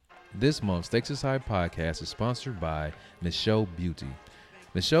This month's Stakes is High podcast is sponsored by Michelle Beauty.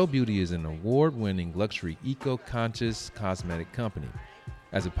 Michelle Beauty is an award-winning luxury eco-conscious cosmetic company.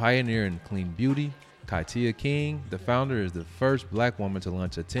 As a pioneer in clean beauty, Kaitia King, the founder, is the first Black woman to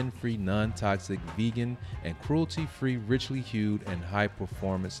launch a 10-free, non-toxic, vegan, and cruelty-free, richly hued, and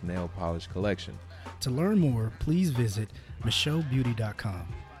high-performance nail polish collection. To learn more, please visit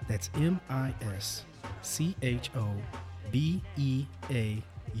MichelleBeauty.com. That's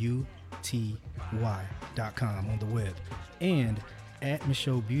MichelleBeauty.com on the web. And at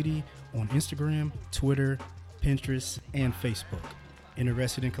Michelle Beauty on Instagram, Twitter, Pinterest, and Facebook.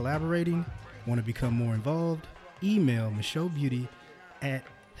 Interested in collaborating? Want to become more involved? Email Michelle Beauty at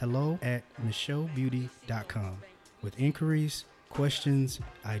hello@michellebeauty.com with inquiries, questions,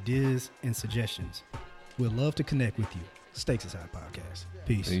 ideas, and suggestions. We'd love to connect with you. Stakes is High Podcast.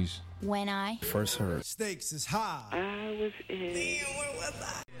 Peace. When I First heard. Stakes is high. I was in.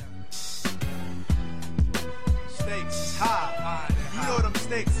 Stakes is high. You know them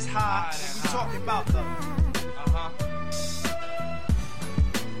stakes is high. We talking about the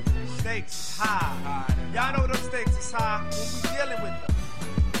stakes is high. Y'all know them stakes is high when we dealing with them.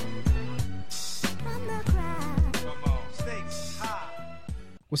 Come on. Stakes is high.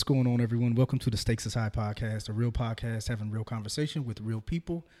 What's going on, everyone? Welcome to the Stakes is High Podcast, a real podcast having real conversation with real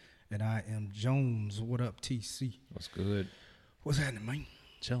people. And I am Jones. What up, TC? What's good? What's happening, man?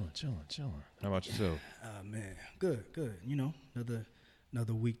 Chilling. How about yourself? Man, good. You know,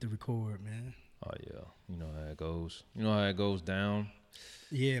 another week to record, man. Oh, yeah. You know how it goes. You know how it goes down.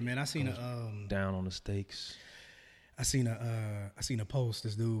 Yeah, man. I seen Down on the stakes. a post.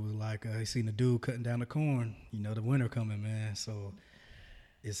 This dude was like, he seen a dude cutting down the corn. You know, the winter coming, man. So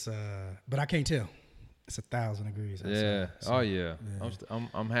it's but I can't tell. It's 1,000 degrees outside. Yeah. So, Oh, yeah.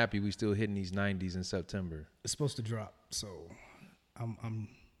 I'm happy we still hitting these 90s in September. It's supposed to drop, so I'm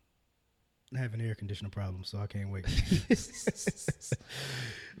having air conditioner problems, so I can't wait.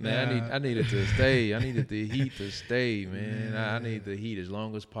 Man, I needed to stay. I needed the heat to stay, man. I need the heat as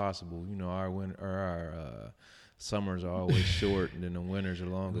long as possible. You know, our summers are always short, and then the winters are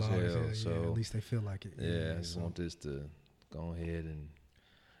long as hell. So yeah, at least they feel like it. yeah, I just want this to go ahead and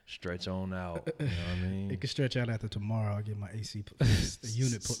stretch on out. You know what I mean? It can stretch out after tomorrow. I'll get my AC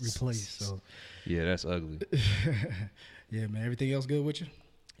unit replaced. So Yeah, that's ugly. yeah, man. Everything else good with you?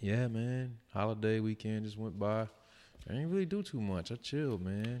 Yeah, man. Holiday weekend just went by. I didn't really do too much. I chilled,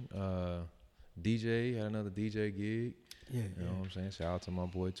 man. DJ, had another DJ gig. Yeah. You know what I'm saying? Shout out to my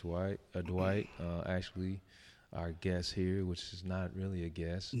boy Dwight. Actually, our guest here, which is not really a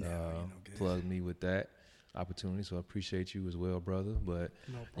guest, No, ain't no guest. plugged me with that opportunity. So I appreciate you as well, brother. But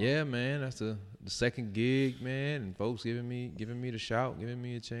No problem. yeah, man, that's the second gig, man, and folks giving me the shout, giving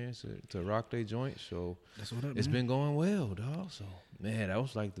me a chance to rock their joint. So That's what up, it's man. been going well, dog. So man, that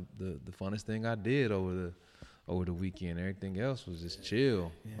was like the funnest thing I did over the weekend. Everything else was just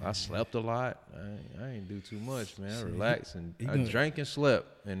chill. Yeah, I slept a lot. I ain't do too much, man. I See, relaxed and you I gonna- drank and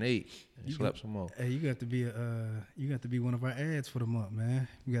slept and ate and You slept some more. Hey, you got to be one of our ads for the month, man.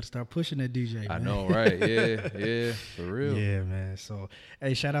 You got to start pushing that DJ. I man. know, right? Yeah, for real. Yeah, man. So,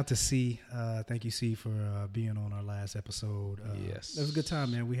 hey, shout out to C. Thank you, C, for being on our last episode. Yes. It was a good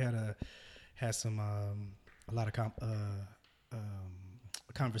time, man. We had a lot of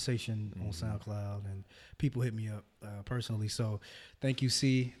conversation on SoundCloud, and people hit me up personally. So, thank you,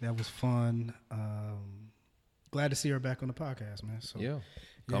 C. That was fun. Glad to see her back on the podcast, man. So, Yeah.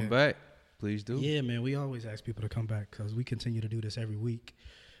 Come yeah. back. Please do. Yeah, man. We always ask people to come back because we continue to do this every week.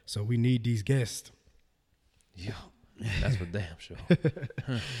 So we need these guests. Yeah. That's for damn sure.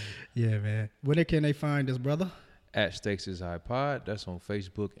 Yeah, man. Where can they find us, brother? At Stakes is High Pod. That's on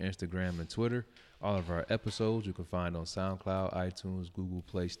Facebook, Instagram, and Twitter. All of our episodes you can find on SoundCloud, iTunes, Google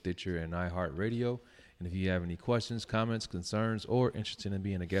Play, Stitcher, and iHeartRadio. And if you have any questions, comments, concerns, or interested in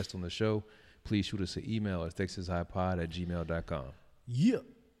being a guest on the show, please shoot us an email at stakesishighpod@gmail.com. Yeah.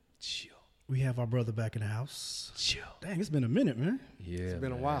 Chill. We have our brother back in the house. Chill. Dang, it's been a minute, man. Yeah, It's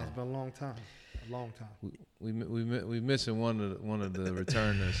been a man. while. It's been a long time. We missing one of the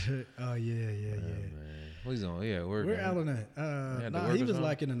returners. Oh, yeah. Man. What he's on? Yeah, Where Alan at? had to Nah, work he or was something?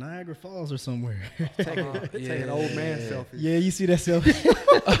 like in the Niagara Falls or somewhere. Taking old man selfies. Yeah, you see that selfie?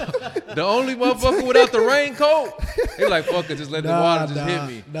 The only motherfucker without the raincoat. He like, fuck it, just let the water just hit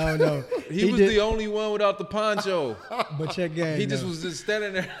me. No. He was the only one without the poncho. But check game. He just though. was just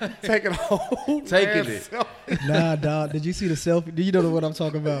standing there. Taking old Taking man it. selfies. Nah, dog. Did you see the selfie? Do you know what I'm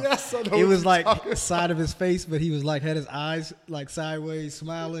talking about? Yes, I know It what was you're like talking side of his face, but he was like had his eyes like sideways,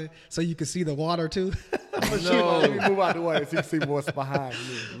 smiling, so you could see the water too. Let me move out the way so you can see what's behind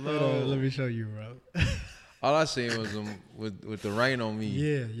me. Hold on, let me show you, bro. All I seen was him with the rain on me.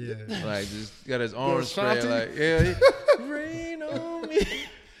 Yeah. Like just got his arms spread. Ashanti? Like rain on me.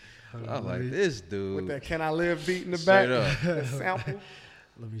 I was like this dude. With that "Can I Live" beat in the Straight back. up. That sample.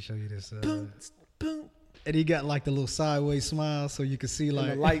 Let me show you this. And he got like the little sideways smile, so you can see And like.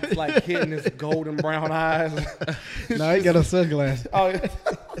 the lights like hitting his golden brown eyes. No, he got a sunglasses. Oh, yeah.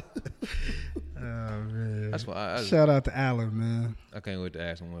 Oh man. That's why Shout out to Allen, man. I can't wait to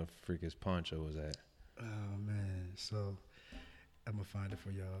ask him where freak his poncho was at. Oh man. So I'm gonna find it for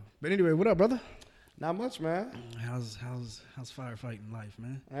y'all. But anyway, what up, brother? Not much, man. How's firefighting life,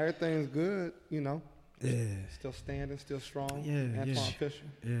 man? Everything's good, you know. Yeah. Still standing, still strong. Yeah, Antoine yeah. Fisher.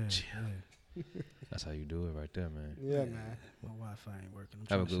 Yeah. That's how you do it right there, man. Yeah, man. My Wi-Fi ain't working. I'm Have a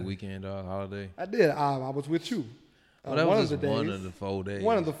trying to good say. weekend, dog. Holiday. I did. I was with you. Well, that one was of the just one days. of the 4 days.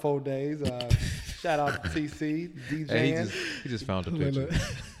 One of the 4 days. Shout out to TC, DJing. Hey, he just found the picture.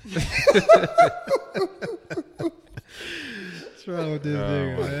 What's wrong with this Oh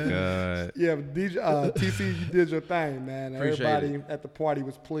nigga, my man? god. Yeah, but TC, you did your thing, man. Appreciate Everybody at the party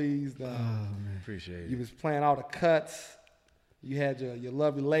was pleased. Oh man. Appreciate You it. was playing all the cuts. You had your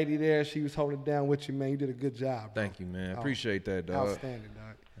lovely lady there. She was holding it down with you, man. You did a good job. Bro. Thank you, man. Oh, Appreciate that, dog. Outstanding,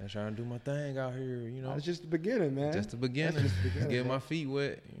 dog. I'm trying to do my thing out here, you know. It's just the beginning, man. Just the beginning. That's just the beginning, Get man. my feet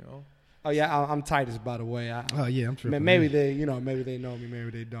wet, you know. Oh yeah, I'm Titus, by the way. Oh yeah, I'm tripping. Maybe they know me, maybe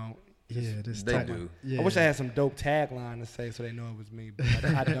they don't. Yeah, this They type do. Of, yeah. I wish I had some dope tagline to say so they know it was me, but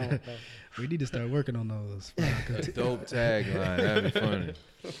I don't. Though. We need to start working on those. A dope tagline. That'd be funny.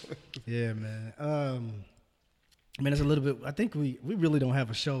 Yeah, man. I mean, it's a little bit. I think we really don't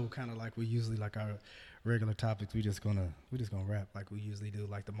have a show kind of like we usually like our regular topics. We're just gonna rap like we usually do.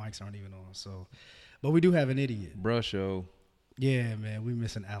 Like the mics aren't even on. So, but we do have an idiot. Bruh show. Yeah, man. We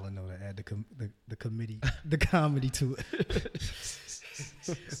missing Alan though to add the comedy to it.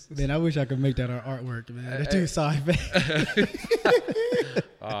 Man, I wish I could make that our artwork, man. The two side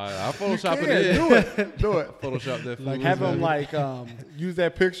I'll Photoshop it in. Do it. Photoshop that. Like food. Have him use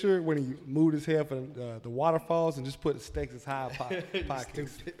that picture when he moved his head for the waterfalls and just put the stakes as high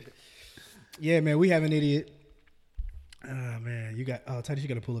pockets. Yeah, man. We have an idiot. Man, you got Titus, you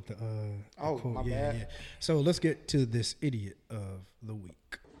got to pull up the Oh, quote. my Yeah, bad. yeah. So let's get to this idiot of the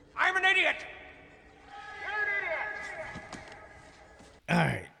week. I'm an idiot. All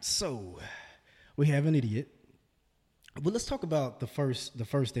right, so we have an idiot. But let's talk about the first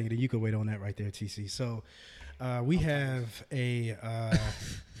thing that you could wait on that right there, TC. So we have a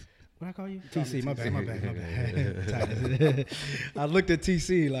what I call you? TC. My bad. Titus. I looked at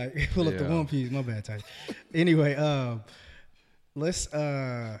TC like pull up the Yeah. One Piece. My bad, Titus. Anyway, let's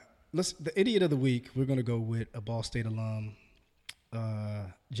the idiot of the week. We're gonna go with a Ball State alum,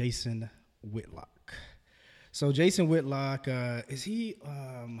 Jason Whitlock. So Jason Whitlock, is he?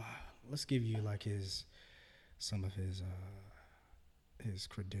 Let's give you like some of his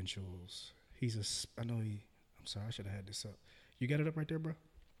credentials. I'm sorry, I should have had this up. You got it up right there, bro?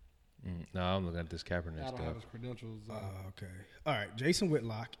 No, I'm looking at this Kaepernick I don't stuff. have his credentials Okay. All right. Jason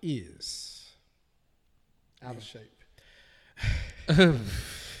Whitlock is out of shape.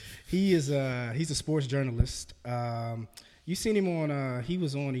 he's a sports journalist. You seen him on? He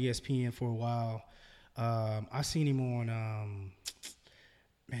was on ESPN for a while. I seen him on.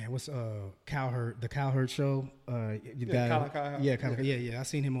 What's Cowherd? The Cowherd Show. Colin Cowherd. Yeah, yeah. I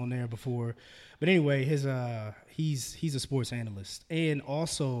seen him on there before. But anyway, he's a sports analyst, and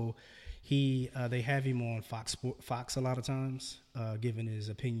also they have him on Fox a lot of times, giving his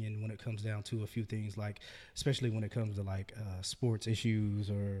opinion when it comes down to a few things, like especially when it comes to like sports issues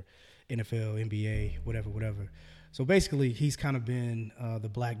or NFL, NBA, whatever. So basically, he's kind of been the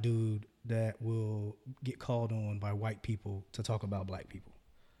black dude that will get called on by white people to talk about black people.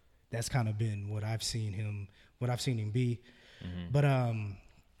 That's kind of been what I've seen him be. Mm-hmm. But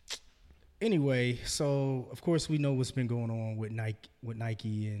anyway, so of course we know what's been going on with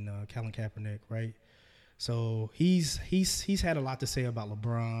Nike and Colin Kaepernick, right? So he's had a lot to say about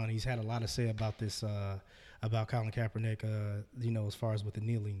LeBron. He's had a lot to say about this about Colin Kaepernick, as far as with the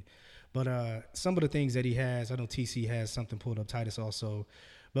kneeling. But some of the things that he has, I know TC has something pulled up, Titus also.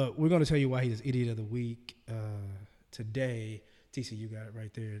 But we're going to tell you why he's Idiot of the Week today. TC, you got it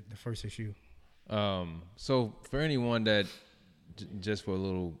right there, the first issue. So for anyone that, just for a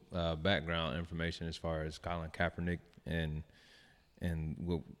little background information as far as Colin Kaepernick and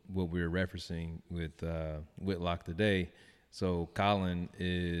what we're referencing with Whitlock today. So Colin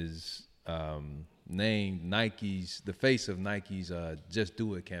is named the face of Nike's Just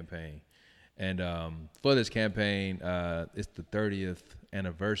Do It campaign. And for this campaign, it's the 30th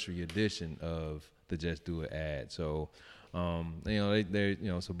anniversary edition of the Just Do It ad. So, they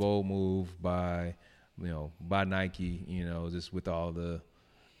it's a bold move by by Nike, just with all the,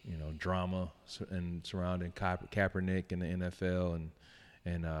 drama and surrounding Kaepernick in the NFL,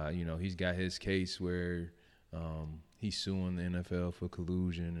 and he's got his case where he's suing the NFL for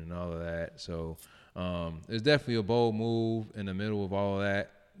collusion and all of that. So it's definitely a bold move in the middle of all of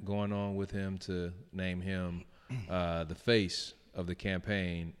that going on with him to name him the face of the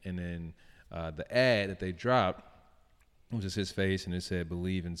campaign. And then the ad that they dropped was just his face, and it said,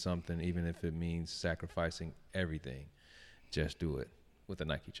 "Believe in something, even if it means sacrificing everything. Just do it," with a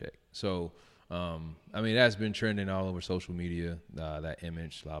Nike check. So, that's been trending all over social media, that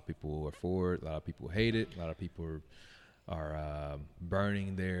image. A lot of people are for it. A lot of people hate it. A lot of people are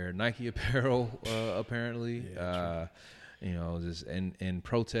burning their Nike apparel, apparently. Yeah, just in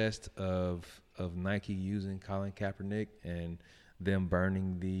protest of Nike using Colin Kaepernick and them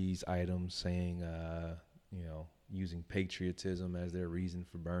burning these items, saying, using patriotism as their reason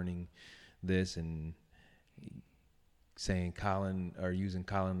for burning this, and saying using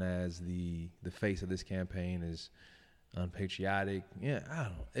Colin as the face of this campaign is unpatriotic. Yeah, I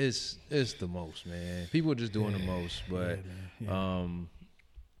don't know. It's the most, man. People are just doing the most. But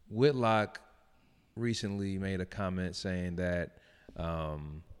Whitlock recently made a comment saying that the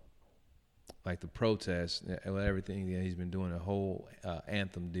protest and everything that he's been doing, the whole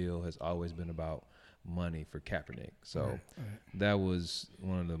anthem deal has always been about money for Kaepernick. So that was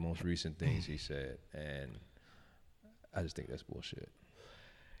one of the most recent things he said, and I just think that's bullshit.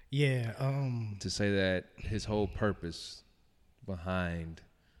 Yeah. To say that his whole purpose behind,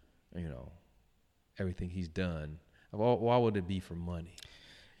 everything he's done, why would it be for money?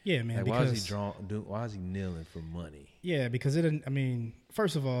 Yeah, man. Why is he kneeling for money? Yeah, because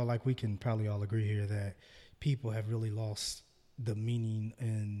first of all, we can probably all agree here that people have really lost the meaning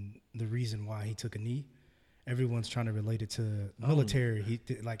and the reason why he took a knee. Everyone's trying to relate it to military.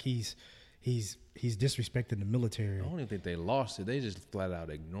 He's disrespecting the military. I don't even think they lost it. They just flat out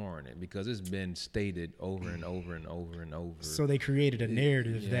ignoring it because it's been stated over and over and over and over. So they created a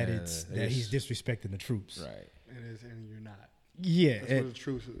narrative that he's disrespecting the troops. Right. And you're not. Yeah. That's what the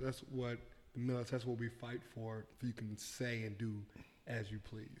truth is. That's what the military, that's what we fight for. You can say and do as you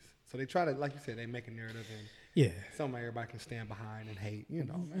please. So they try to, like you said, they make a narrative and something everybody can stand behind and hate,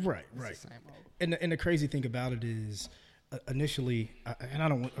 man. Right. The same old. And the crazy thing about it is, initially,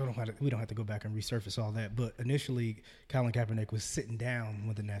 we don't have to go back and resurface all that, but initially, Colin Kaepernick was sitting down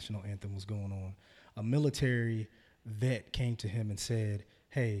when the national anthem was going on. A military vet came to him and said,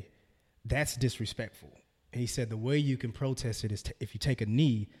 "Hey, that's disrespectful." And he said the way you can protest it is if you take a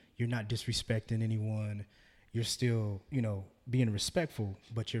knee, you're not disrespecting anyone. You're still, being respectful,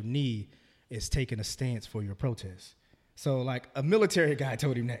 but your knee is taking a stance for your protest. So, a military guy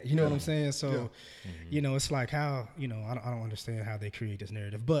told him that. You know what I'm saying? So, it's like how, I don't understand how they create this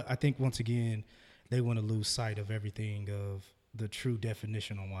narrative. But I think, once again, they want to lose sight of everything, of the true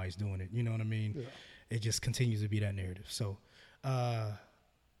definition on why he's doing it. You know what I mean? Yeah. It just continues to be that narrative. So, I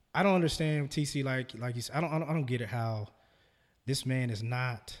don't understand, TC, like you said, I don't get it how this man is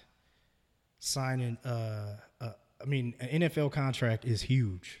not signing an NFL contract is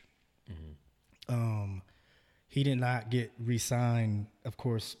huge. Mm-hmm. He did not get re-signed. Of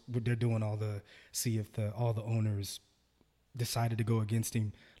course, they're doing see if all the owners decided to go against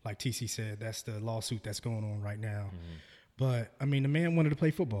him. Like TC said, that's the lawsuit that's going on right now. Mm-hmm. But the man wanted to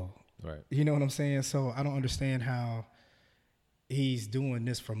play football. Right. You know what I'm saying? So I don't understand how he's doing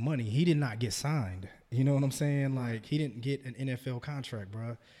this for money. He did not get signed. You know what I'm saying? He didn't get an NFL contract,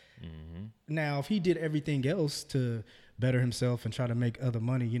 bro. Mm-hmm. Now, if he did everything else to better himself and try to make other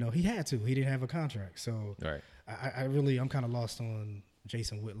money, he had to. He didn't have a contract. So right. I'm kind of lost on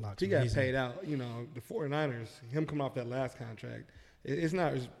Jason Whitlock. He got paid out. The 49ers, him coming off that last contract, it's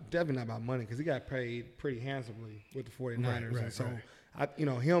definitely not about money because he got paid pretty handsomely with the 49ers. Right, and so,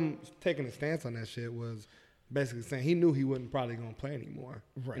 right. Him taking a stance on that shit was basically saying he knew he wasn't probably going to play anymore.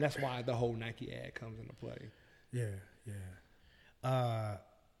 Right. And that's why the whole Nike ad comes into play. Yeah. I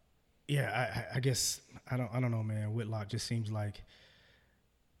guess I don't know, man. Whitlock just seems like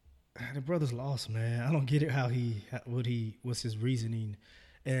the brother's lost, man. I don't get it how what's his reasoning.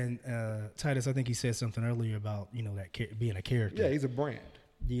 And Titus, I think he said something earlier about that being a character. Yeah, he's a brand.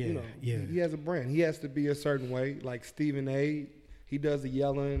 Yeah, He has a brand. He has to be a certain way. Like Stephen A. He does the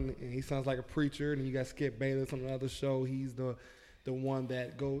yelling and he sounds like a preacher. And you got Skip Bayless on another show. He's the one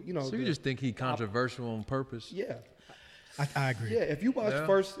that go. So you just think he controversial on purpose? Yeah. I agree. Yeah, if you watch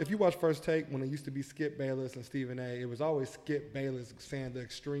First Take, when it used to be Skip Bayless and Stephen A., it was always Skip Bayless saying the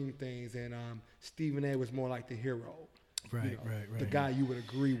extreme things, and Stephen A. was more like the hero. Right. The guy you would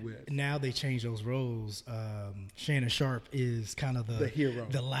agree with. Now they change those roles. Shannon Sharp is kind of the hero,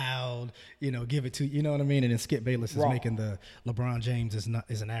 the loud, give it to you know what I mean. And then Skip Bayless is making the LeBron James is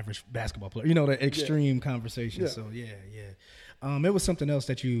an average basketball player. The extreme conversation. Yeah. So yeah. It was something else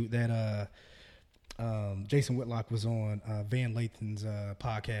that Jason Whitlock was on Van Lathan's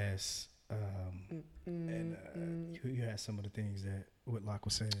podcast, and you had some of the things that Whitlock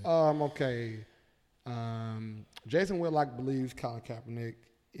was saying. Okay. Jason Whitlock believes Colin Kaepernick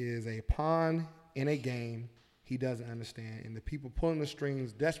is a pawn in a game he doesn't understand, and the people pulling the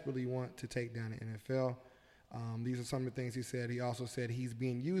strings desperately want to take down the NFL. These are some of the things he said. He also said he's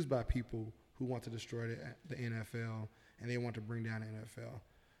being used by people who want to destroy the NFL, and they want to bring down the NFL.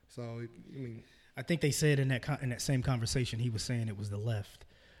 So, I think they said in that same conversation, he was saying it was the left.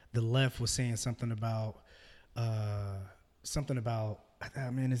 The left was saying something about is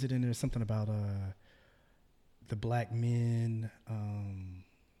it in there? Something about the black men.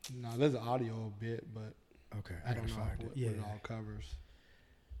 No, there's an audio bit, but okay, I don't know what it all covers.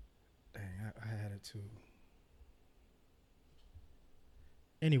 Dang, I had it too.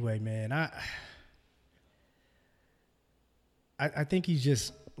 Anyway, man, I think he's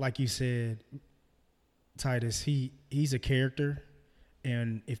just like you said, Titus. He's a character,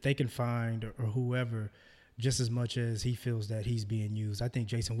 and if they can find or whoever. Just as much as he feels that he's being used, I think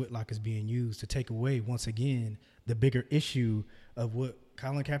Jason Whitlock is being used to take away, once again, the bigger issue of what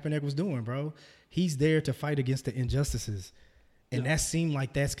Colin Kaepernick was doing, bro. He's there to fight against the injustices. And that seemed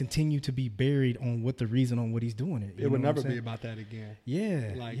like that's continued to be buried on what the reason on what he's doing it. It would never be about that again.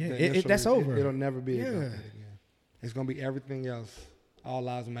 Yeah. That's over. It'll never be about that again. It's going to be everything else. All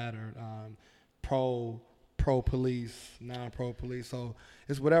lives matter. Pro-police, non-pro-police. So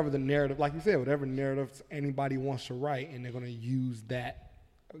it's whatever the narrative, like you said, whatever narrative anybody wants to write, and they're going to use that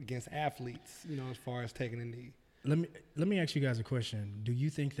against athletes, as far as taking a knee. Let me ask you guys a question. Do you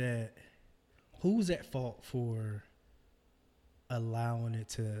think that who's at fault for allowing it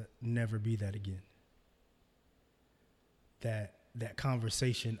to never be that again? That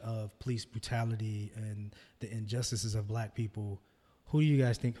conversation of police brutality and the injustices of black people. Who do you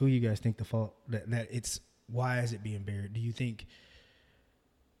guys think the fault that it's? Why is it being buried? Do you think,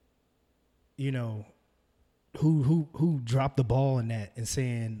 who dropped the ball in that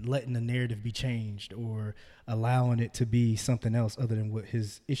and letting the narrative be changed or allowing it to be something else other than what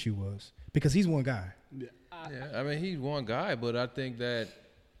his issue was? Because he's one guy. He's one guy, but I think that,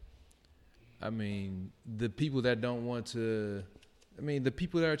 the people that don't want to, the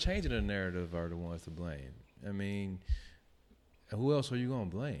people that are changing the narrative are the ones to blame. Who else are you going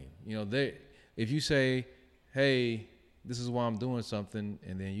to blame? If you say, hey, this is why I'm doing something,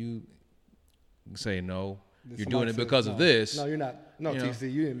 and then you say, no, you're doing it because of this. No, you're not. No, TC,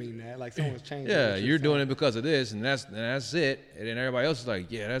 you didn't mean that. Like, someone's changing. Yeah, you're doing it because of this, and that's it. And then everybody else is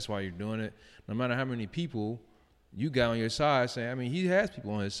like, yeah, that's why you're doing it. No matter how many people you got on your side saying, he has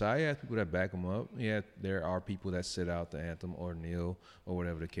people on his side. He has people that back him up. There are people that sit out the anthem or kneel or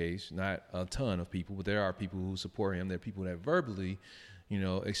whatever the case. Not a ton of people, but there are people who support him. There are people that verbally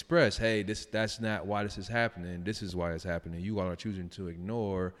express, hey, that's not why this is happening. This is why it's happening. You all are choosing to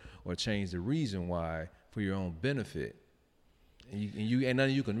ignore or change the reason why for your own benefit. And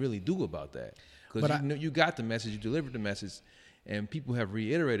nothing you can really do about that. Because you got the message, you delivered the message, and people have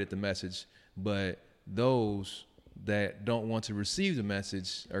reiterated the message, but those that don't want to receive the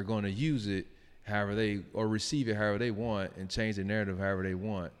message are going to use it or receive it however they want and change the narrative however they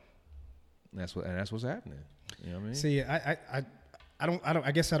want. And that's what's happening. You know what I mean? See, I don't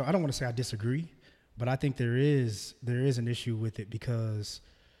want to say I disagree, but I think there is an issue with it because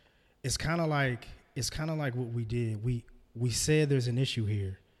it's kind of like what we did. We said there's an issue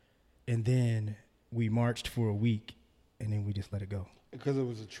here, and then we marched for a week, and then we just let it go. Because it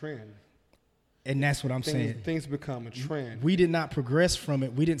was a trend. And that's what I'm saying. Things become a trend. We did not progress from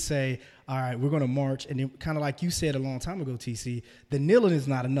it. We didn't say, all right, we're going to march. And then kind of like you said a long time ago, TC, the kneeling is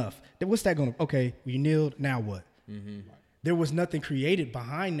not enough. Then what's that going to, okay, you kneeled, now what? Mm-hmm. Right. There was nothing created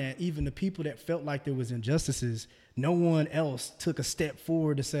behind that. Even the people that felt like there was injustices, no one else took a step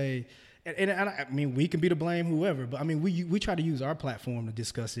forward to say, and we can be to blame whoever, but we try to use our platform to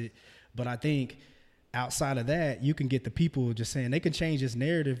discuss it. But I think outside of that, you can get the people just saying they can change this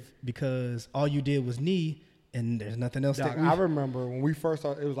narrative because all you did was knee and there's nothing else. I remember when we first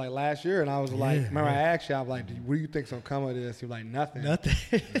started, it was like last year, and I was I asked you, I was like, what do you think's going to come of this? You're like, nothing.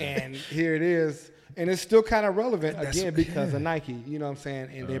 And here it is. And it's still kind of relevant, because of Nike, you know what I'm saying?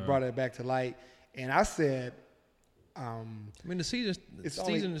 And they brought it back to light. And I said, I mean, the season It's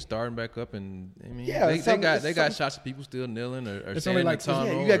is starting back up, and I mean, Yeah, they got shots of people still kneeling or It's standing only in the tunnel.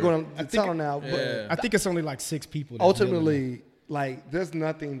 yeah, you got to go or- on the tunnel now. Yeah. I think it's only like 6 people. That's Ultimately, like, there's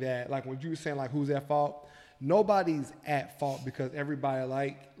nothing that, like, when you were saying, like, who's at fault, nobody's at fault because everybody,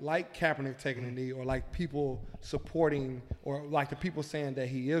 like Kaepernick taking a knee, or like people supporting, or like the people saying that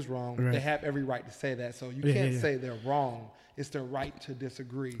he is wrong, Right. they have every right to say that. So you Yeah, can't yeah. say they're wrong. It's their right to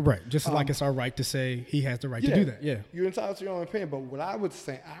disagree. Right. Just like it's our right to say he has the right to do that. Yeah. You're entitled to your own opinion, but what I would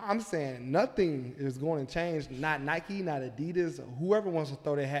say, I'm saying nothing is going to change. Not Nike, not Adidas, whoever wants to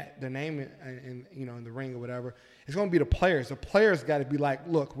throw their name in in the ring or whatever. It's going to be the players. The players got to be like,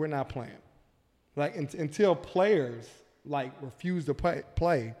 look, we're not playing. Like until players like refuse to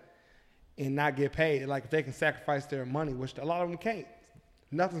play and not get paid, like if they can sacrifice their money, which a lot of them can't,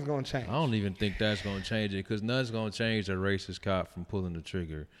 nothing's going to change. I don't even think that's going to change it, because nothing's going to change a racist cop from pulling the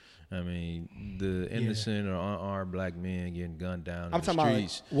trigger. I mean, the innocent or unarmed black men getting gunned down I'm in the talking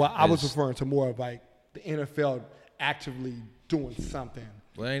streets. about, well, I was is- referring to more of like the NFL actively doing something.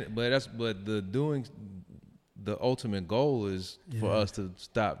 But the ultimate goal is for us to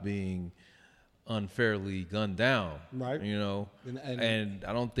stop being unfairly gunned down. Right. You know, And- and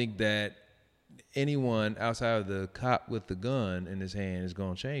I don't think that anyone outside of the cop with the gun in his hand is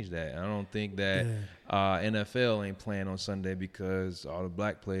going to change that. I don't think that NFL ain't playing on Sunday because all the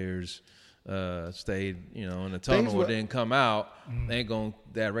black players stayed, in the tunnel or didn't come out. They ain't going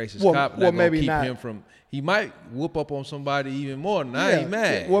that racist cop. Well, Not maybe gonna keep not. him from. He might whoop up on somebody even more. Now he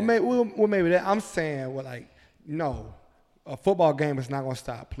mad. Well, maybe that. I'm saying, no, a football game is not going to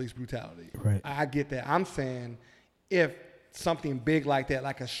stop police brutality. Right. I get that. I'm saying if something big like that,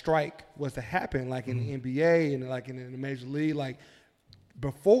 like a strike, was to happen, like in the NBA and like in the Major League, like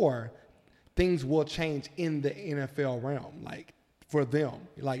before, things will change in the NFL realm, like for them.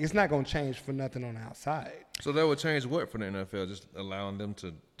 Like it's not going to change for nothing on the outside. So that would change what for the NFL? Just allowing them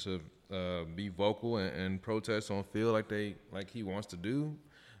to be vocal and protest on field like he wants to do.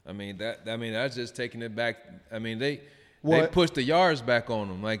 I mean that's just taking it back. I mean they pushed the yards back on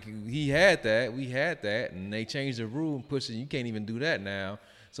him. Like we had that, and they changed the rule and pushed it. You can't even do that now.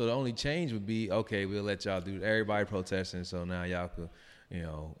 So the only change would be, okay, we'll let y'all do everybody protesting. So now y'all could,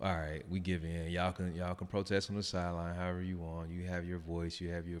 all right, we give in. Y'all can protest on the sideline however you want. You have your voice. You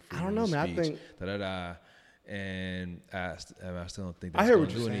have your freedom I don't know, of man. speech. And I still don't think I that's hear going what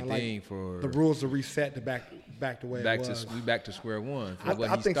to you're do saying. anything Like for the rules to reset the back the way it was. we back to square one for I what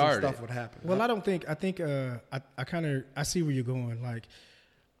he think started. some stuff would happen. Well, I think I see where you're going. Like,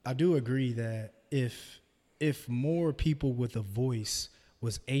 I do agree that if more people with a voice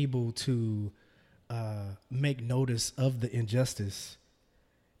was able to make notice of the injustice,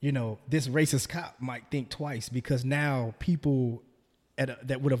 this racist cop might think twice, because now people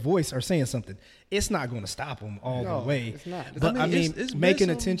that with a voice are saying something. It's not going to stop them all the way. It's not. But it's making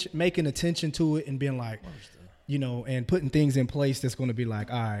been attention to it and being like, and putting things in place that's going to be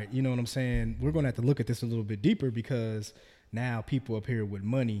like, all right, you know what I'm saying? We're going to have to look at this a little bit deeper, because now people up here with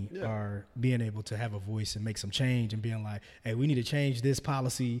money are being able to have a voice and make some change and being like, hey, we need to change this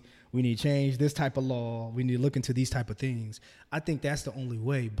policy. We need to change this type of law. We need to look into these type of things. I think that's the only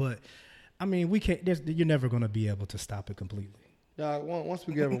way. But, I mean, you're never going to be able to stop it completely. Once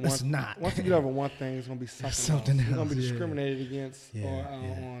we get over It's not. Once we get over one thing, it's gonna be something else. You're gonna be else, discriminated against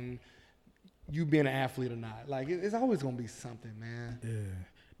on you being an athlete or not. Like it's always gonna be something, man. Yeah.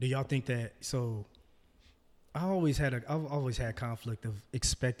 Do y'all think that? So, I've always had conflict of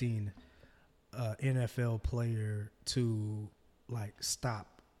expecting an NFL player to like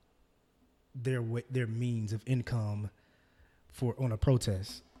stop their means of income on a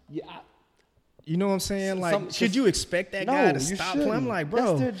protest. Yeah. You know what I'm saying? Like, should you expect that guy to stop playing? I'm like, bro,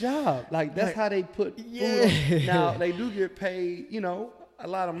 that's their job. Like, that's how they put food on. Now, they do get paid, a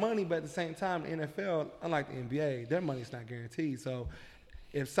lot of money, but at the same time, the NFL, unlike the NBA, their money's not guaranteed. So,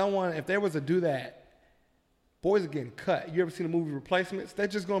 if they was to do that, boys are getting cut. You ever seen the movie Replacements? They're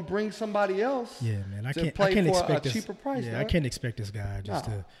just going to bring somebody else. Yeah, man. I can't for expect a cheaper price. Yeah, man. I can't expect this guy just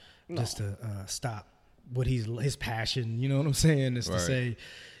to stop what his passion. You know what I'm saying? Is to say,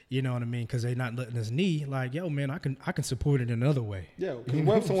 you know what I mean? Because they're not letting us knee. Like, yo, man, I can support it another way. Yeah.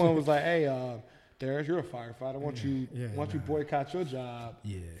 What if someone was like, hey, Darius, you're a firefighter. Why don't you boycott your job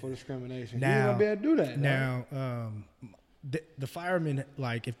for discrimination? Now, you ain't gonna be able to do that. Now, the firemen,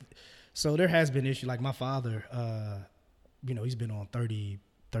 so there has been issue. Like my father, he's been on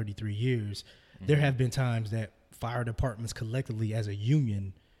 33 years. Mm-hmm. There have been times that fire departments collectively as a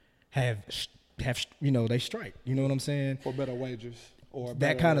union have they strike. You know what I'm saying? For better wages. Or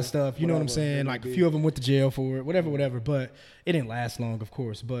that kind of stuff, you know what I'm saying? Like a few of them went to jail for it, whatever. But it didn't last long, of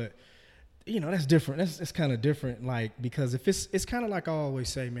course. But that's different. It's kind of different, like, because if it's kind of like I always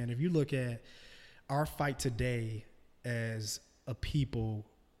say, man, if you look at our fight today as a people,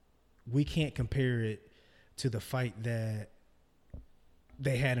 we can't compare it to the fight that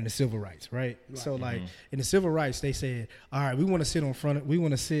they had in the civil rights, right? So like in the civil rights, they said, all right, we want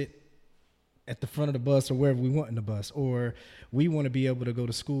to sit at the front of the bus or wherever we want in the bus, or we want to be able to go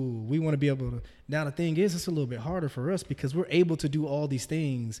to school. We want to be able to. Now the thing is, it's a little bit harder for us because we're able to do all these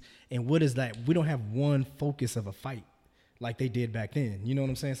things. And what is that? We don't have one focus of a fight like they did back then. You know what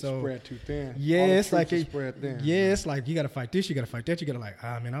I'm saying? So spread too thin. Yeah, it's like spread thin. Yeah, it's like you got to fight this, you got to fight that, you got to like.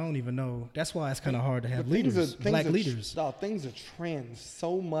 I mean, I don't even know. That's why it's kind of hard to have leaders, black leaders. Things are trends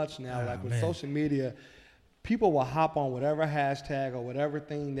so much now. Like with man. social media, people will hop on whatever hashtag or whatever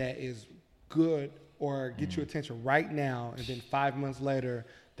thing that is good or get your attention right now, and then 5 months later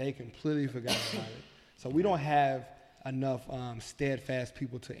they completely forgot about it. So we don't have enough steadfast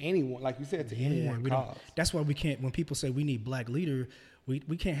people to anyone, like you said, to anyone cause. That's why we can't. When people say we need black leader, we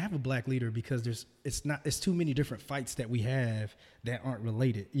can't have a black leader because it's too many different fights that we have that aren't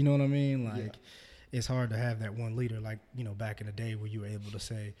related. You know what I mean? Like it's hard to have that one leader, like back in the day where you were able to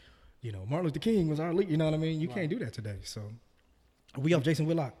say, Martin Luther King was our leader. You know what I mean? You can't do that today. So are we off Jason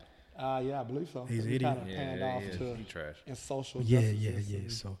Whitlock? Yeah, I believe so. He's an kind idiot. of panned off to He trash. in social Yeah.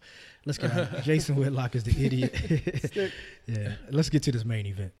 justice. So let's get out. Jason Whitlock is the idiot. Yeah. Let's get to this main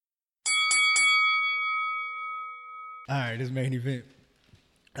event. All right, this main event.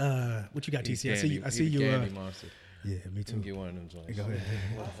 What you got, TC? I see you. Candy monster. Yeah, me too. Get one of them joints. Go ahead.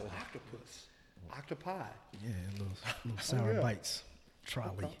 Octopus, octopi. Yeah, little sour bites.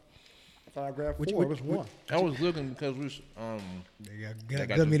 Trolley. I thought I grabbed Which- four. which- Which one? I was looking because we Got I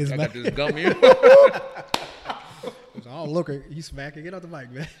got gummy in his I mouth. got this gummy. Oh, look, you smacking. Get off the mic,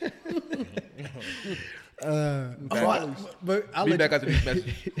 man. But I'll Be let back you- after these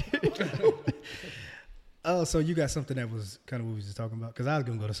messages. Oh, so you got something that was kind of what we was just talking about? Because I was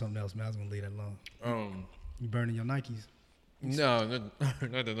gonna go to something else, man. I was gonna leave that alone. You burning your Nikes? No, not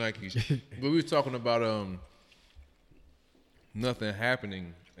the Nikes. But we was talking about nothing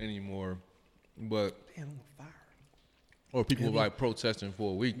happening anymore, but Damn, I'm on fire. or people like protesting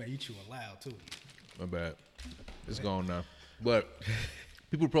for a week. Man, you chewing loud too. My bad. It's gone now. But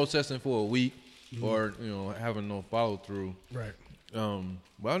people protesting for a week or, having no follow through. Right.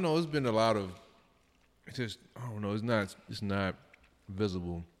 But I know it's been a lot of it's just I don't know, it's not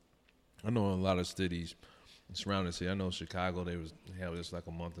visible. I know in a lot of cities surrounding city. I know Chicago they held this like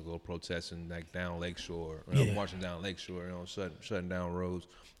a month ago protesting like down Lakeshore. Marching down Lakeshore, shutting down roads.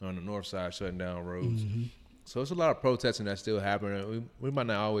 On the north side, shutting down roads. So it's a lot of protesting that's still happening. We might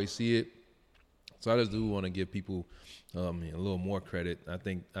not always see it. So I just do want to give people a little more credit. I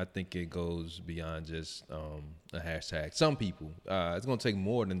think it goes beyond just a hashtag. Some people, it's going to take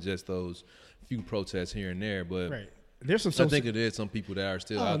more than just those few protests here and there. But Right. There's some. I think it is some people that are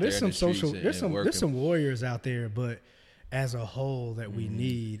still out there There's in some the streets social. and working. There's some warriors out there, but as a whole, that we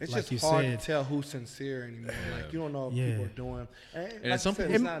need, It's like just you hard said. to tell who's sincere anymore. Like you don't know what people are doing. And like some some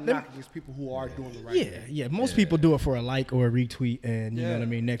people- it's not knocking these people who are doing the right thing. Yeah. Most people do it for a like or a retweet, and you know what I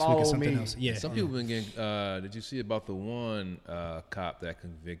mean. Next week Follow is something me. else. Yeah. Some people been getting. Did you see about the one cop that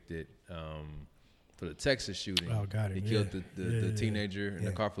convicted for the Texas shooting? Oh, got it. He Yeah. killed the teenager in Yeah.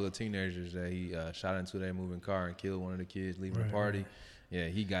 a car full of teenagers that he shot into their moving car and killed one of the kids leaving Right, the party. right. Yeah,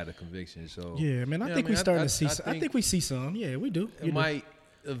 he got a conviction. So Yeah, man. I yeah, think we starting to see. I think think we see some. Yeah, we do. it might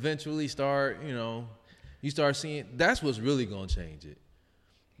eventually start. You start seeing. That's what's really gonna change it.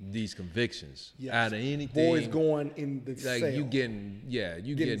 These convictions Yes. out of anything. Boys going in the like cell.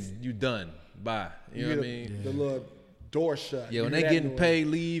 you done. Bye. You know what I mean? The little door shut. Yeah, You when hear they that getting noise. paid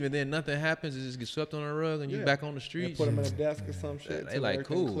leave and then nothing happens, it just gets swept on the rug and you Yeah. back on the They streets. put them in a desk or some shit. They till like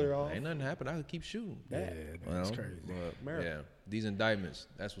everything cool. Clear off. Ain't nothing happened. I could keep shooting. Yeah, that's crazy. But America. yeah, these indictments,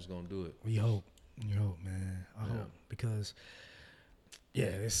 that's what's gonna do it. We hope. You hope, man. I hope because,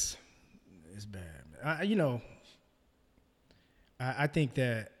 it's bad. I think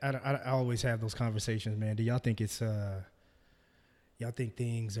that I always have those conversations, man. Do y'all think y'all think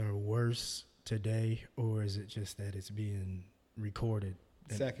things are worse today, or is it just that it's being recorded?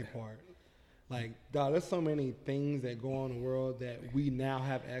 Second part. Like, dog, there's so many things that go on in the world that we now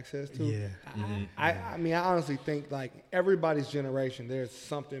have access to. Yeah. I mean, I honestly think, like, everybody's generation, there's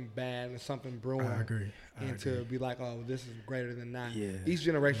something bad and something brewing. I agree. And to be like, oh, this is greater than that. Yeah. Each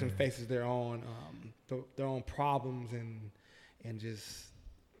generation faces their own problems and just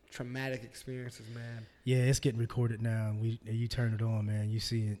traumatic experiences, man. Yeah, it's getting recorded now. You turn it on, man. You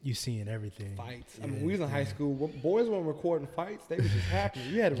seeing everything. Fights. Yeah, I mean, we was in high school. Boys weren't recording fights. They was just happening.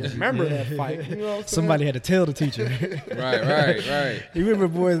 You had to remember that fight. You know what I'm saying? Somebody had to tell the teacher. Right. You remember,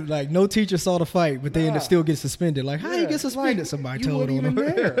 boys, like no teacher saw the fight, but they end up still get suspended. Like, how you get suspended? Like, Somebody you told on weren't them.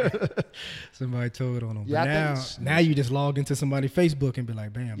 even there. Somebody told on them. Yeah, I But think now you just log into somebody's Facebook and be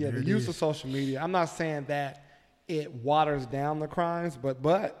like, bam. Yeah, there the it use is. of social media. I'm not saying that it waters down the crimes,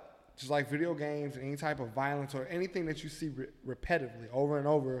 but just like video games, any type of violence or anything that you see repetitively over and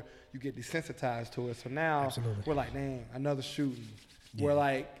over, you get desensitized to it. So now Absolutely. we're like, dang, another shooting. Yeah. Where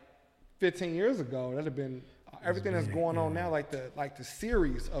like 15 years ago, that'd have been everything that's going on now, like the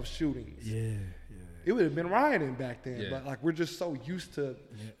series of shootings. Yeah. It would have been rioting back then, Yeah. but like we're just so used to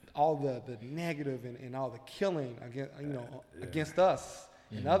all the negative and all the killing against us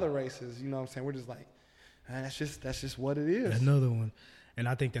and other races. You know what I'm saying? We're just like, that's just what it is. Another one. And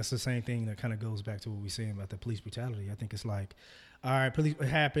I think that's the same thing that kind of goes back to what we're saying about the police brutality. I think it's like, all right, police, what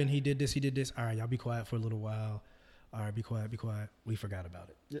happened? He did this. All right, y'all be quiet for a little while. All right, be quiet. We forgot about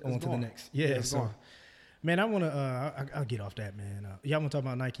it. Yeah, On it's to the gone. next. Yeah, It's so, gone. man, I want to, I'll get off that, man. Y'all want to talk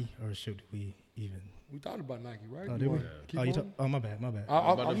about Nike or should we even? We talked about Nike, right? Oh, You did we? wanna keep Oh, on? my bad.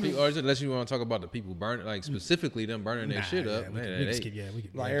 About the people, or unless you want to talk about the people burning, like specifically them burning their shit up. We Man, can they- skip, we can.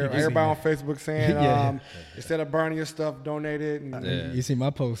 Like people everybody see on Facebook saying, Yeah. instead of burning your stuff, donate it. And, my- Yeah. You see my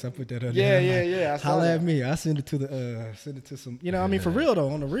post? I put that up. Yeah, there. yeah. I saw Holla that. at me. I send it to some. You know, I mean, for real though,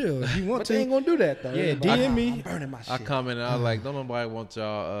 on the real. If you want But they ain't to, gonna do that though. Yeah, Everybody, DM me. I'm burning my shit. I commented, I was like, don't nobody want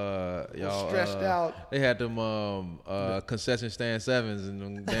y'all stressed out. They had them concession stand 7s and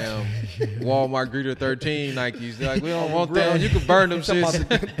them damn Walmart Greeter 13 Nikes. They're like, we don't want them. You can burn them Talking shit.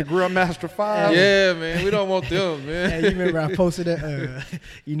 about the Grill Master 5. Yeah, man, we don't want them, man. Hey, you remember I posted that,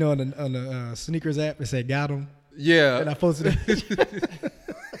 on the sneakers app. It said got them, and I Yeah, posted it.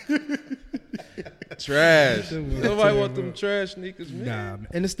 trash. That was Nobody want terrible. them trash sneakers, man. Nah, man.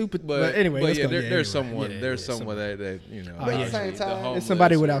 And it's stupid. But, But anyway, let's yeah, go. there's someone, anyway. there's someone that you know. Oh, But yeah. at the same the time, homeless. It's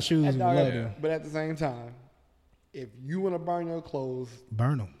somebody without shoes. And We dog, love them. but at the same time, if you want to burn your clothes,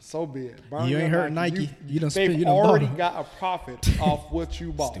 Burn them. so be it. Burn You your ain't hurt Nike. You done they've spent- you done already bought 'em. got a profit off what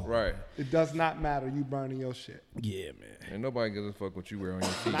you bought. Right. It does not matter. You burning your shit. Yeah, man. And nobody gives a fuck what you wear on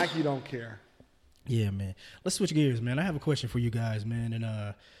your feet. Nike don't care. Yeah, man. Let's switch gears, man. I have a question for you guys, man.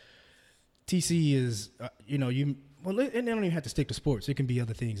 And TC is, and they don't even have to stick to sports. It can be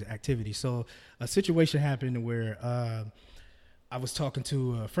other things, activities. So a situation happened where I was talking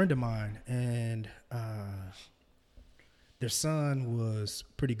to a friend of mine, and their son was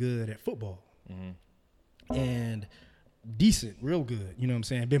pretty good at football. And decent, real good. You know what I'm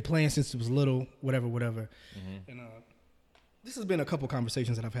saying? Been playing since it was little, whatever. And this has been a couple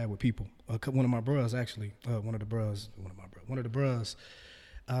conversations that I've had with people. One of my bros, actually, one of the bros,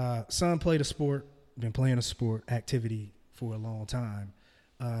 son played a sport, been playing a sport activity for a long time.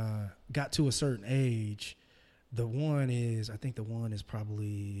 Got to a certain age. I think the one is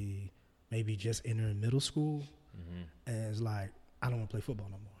probably maybe just entering middle school. And it's like, I don't want to play football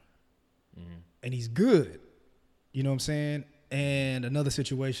no more. And he's good. You know what I'm saying? And another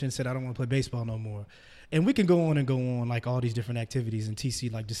situation said, I don't want to play baseball no more. And we can go on like all these different activities. And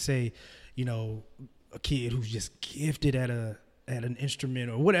TC, like, to say, a kid who's just gifted at an instrument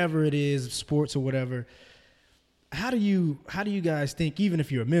or whatever it is, sports or whatever. How do you guys think, even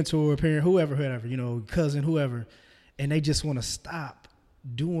if you're a mentor, a parent, whoever, cousin, whoever, and they just want to stop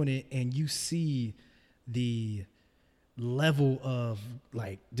doing it, and you see the level of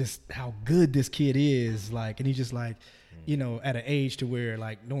like just how good this kid is, like, and he's just like, at an age to where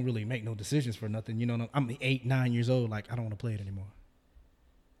like don't really make no decisions for nothing. I'm 8-9 years old, like I don't want to play it anymore.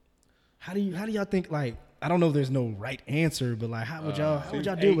 How do y'all think, like, I don't know if there's no right answer, but like how would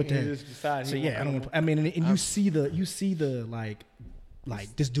y'all deal with that? Just decide So yeah, I don't want to. I mean, and you see the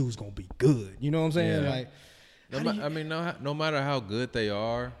like this dude's gonna be good. You know what I'm saying? Yeah. Like, No matter how good they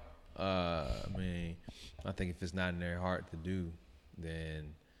are, I think if it's not in their heart to do,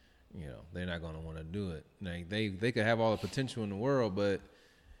 then they're not going to want to do it. Like they could have all the potential in the world, but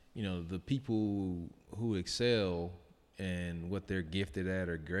the people who excel and what they're gifted at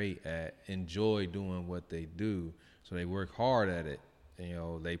or great at enjoy doing what they do, so they work hard at it.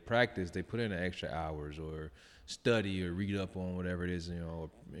 They practice, they put in the extra hours or study or read up on whatever it is,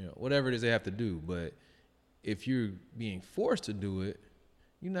 whatever it is they have to do. But if you're being forced to do it,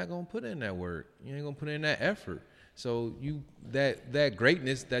 you're not gonna put in that work. You ain't gonna put in that effort. So that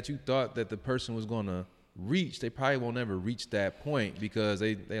greatness that you thought that the person was gonna reach, they probably won't ever reach that point because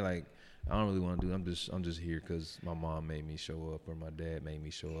they like, I don't really want to do. I'm just here because my mom made me show up or my dad made me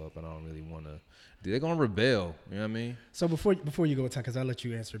show up, and I don't really want to. They're gonna rebel. You know what I mean? So before you go, Ty, because I'll let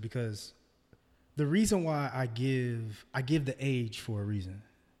you answer, because the reason why I give the age for a reason.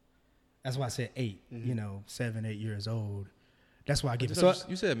 That's why I said 8. Mm-hmm. 7, 8 years old. That's why I give it. So So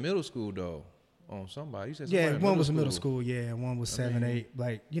you said middle school though. On somebody, you said yeah, somebody one was middle school. Yeah, one was 7, mean, 8.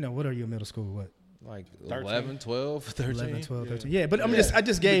 Like, what are you in middle school? What? Like 13. 11, 12, 13. 11, 12, Yeah. 13. Yeah, but I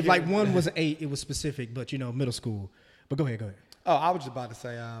just gave like one was an 8. It was specific, but middle school. But go ahead. Oh, I was just about to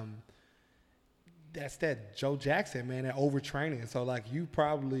say, that's that Joe Jackson, man, that overtraining. So, like, you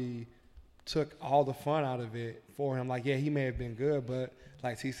probably took all the fun out of it for him. Like, yeah, he may have been good, but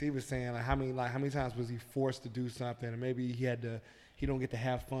like TC was saying, how many times was he forced to do something, and maybe he don't get to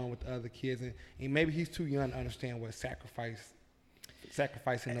have fun with the other kids, and maybe he's too young to understand what sacrificing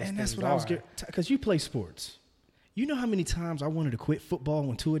those And things that's what are. I was getting, because you play sports. You know how many times I wanted to quit football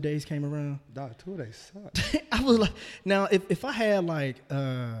when two-a-days came around? Dog, 2 days suck. I was like, now if I had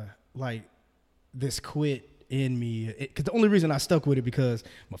like this quit in me, because the only reason I stuck with it because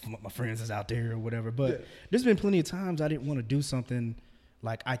my friends is out there or whatever. But there's been plenty of times I didn't want to do something,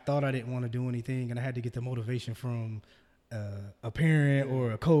 like I thought I didn't want to do anything, and I had to get the motivation from a parent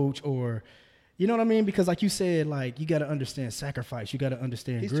or a coach or. You know what I mean? Because like you said, like you got to understand sacrifice. You got to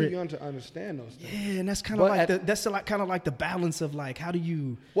understand He's grit. too young to understand those things. Yeah, and that's kind of like kind of like the balance of like how do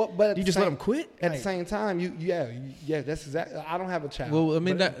you But you just let them quit At like, the same time, yeah, that's exactly. I don't have a child. Well, I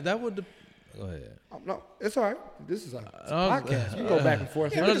mean but- that would. Go ahead. No, it's all right. This is a podcast. You can go back and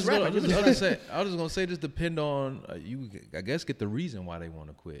forth. Yeah, I we was just gonna say, just depend on you. I guess get the reason why they want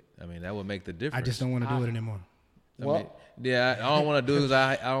to quit. I mean, that would make the difference. I just don't want to do it anymore. I mean, I don't want to do it because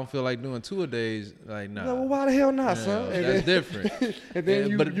I don't feel like doing 2-a-days. Like, nah. No, well, why the hell not, Yeah, son? that's different. And then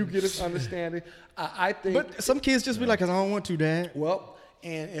Yeah, you get this understanding. I think. But some kids just be like, "I don't want to, Dad." Well,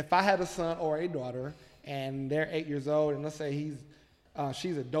 and if I had a son or a daughter, and they're 8 years old, and let's say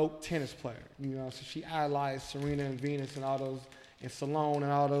she's a dope tennis player, so she idolized Serena and Venus and all those, and Salone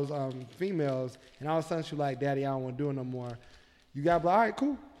and all those females, and all of a sudden she's like, "Daddy, I don't want to do it no more." You gotta be like, all right,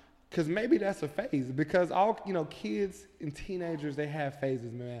 cool. Because maybe that's a phase. Because all kids and teenagers, they have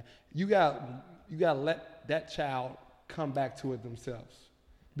phases, man. You got to let that child come back to it themselves.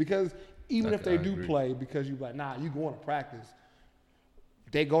 Because even if they do play, because you like, nah, you going to practice,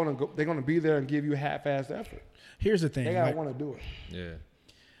 they're gonna be there and give you a half-assed effort. Here's the thing. They gotta right? want to do it. Yeah.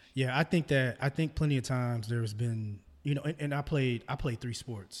 Yeah, I think plenty of times there's been, and I played 3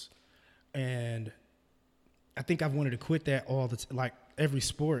 sports, and I think I've wanted to quit that all the time. Like every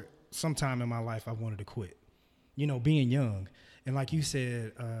sport, sometime in my life I wanted to quit. Being young, and like you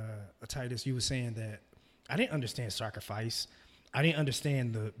said, Titus, you were saying that I didn't understand sacrifice. I didn't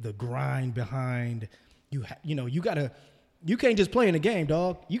understand the grind behind you. You can't just play in a game,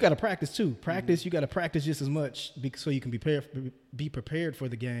 dog. You got to practice too. You got to practice just as much so you can be prepared for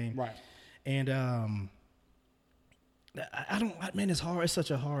the game. Right. And man, it's hard. It's such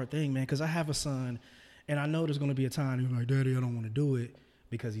a hard thing, man, because I have a son, and I know there's going to be a time he's like, "Daddy, I don't want to do it,"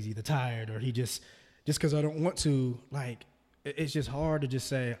 because he's either tired or he just because I don't want to. Like, it's just hard to just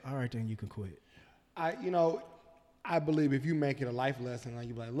say, "All right, then you can quit." I believe if you make it a life lesson, like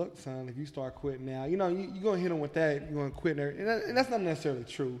you be like, "Look, son, if you start quitting now, you're gonna hit them with that. You're gonna quit, and that's not necessarily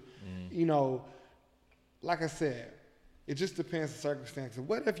true. Like I said, it just depends on circumstances.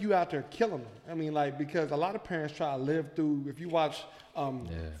 What if you out there killing them? I mean, like, because a lot of parents try to live through. If you watch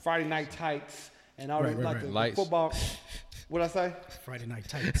Friday Night Tights and all the football, what I say? Friday Night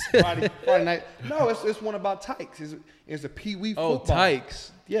Tights. Friday night. No, it's one about Tykes. It's a Pee Wee football. Oh,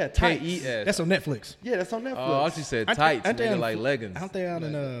 Tykes. Yeah, Tykes. K-E-S. That's on Netflix. Yeah, that's on Netflix. Oh, I thought you said tights, nigga, like leggings. Aren't they out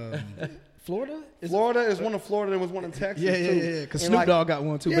in Florida? Florida is one in Florida. There was one in Texas. Yeah, too. Because Snoop Dogg got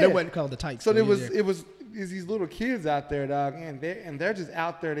one too, but it wasn't called the Tights. So it was these little kids out there, dog, and they're just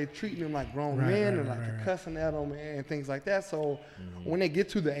out there. They treating them like grown men and like cussing at them and things like that. So when they get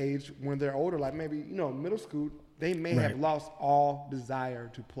to the age when they're older, like maybe middle school, they may have lost all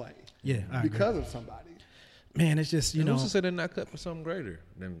desire to play. Yeah, because of somebody. Man, it's just Who's to say they're not cut for something greater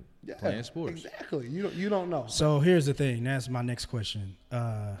than playing sports? Exactly. You don't know. So here's the thing. That's my next question.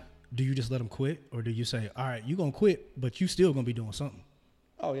 Do you just let them quit, or do you say, "All right, you gonna quit, but you still gonna be doing something"?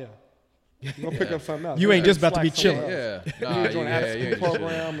 Oh yeah. You're gonna pick up something else. You ain't just about to be somewhere chilling. else. Yeah. Nah, You're doing an after-school yeah,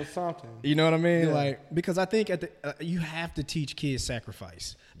 program or something. You know what I mean? Yeah. Like, because I think you have to teach kids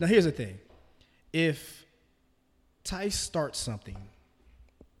sacrifice. Now, here's the thing. If Tice starts something,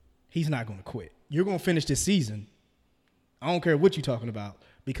 he's not going to quit. You're going to finish this season. I don't care what you're talking about,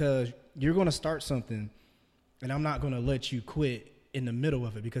 because you're going to start something, and I'm not going to let you quit in the middle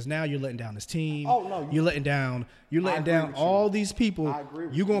of it because now you're letting down this team. Oh, no, you're letting down all these people. I agree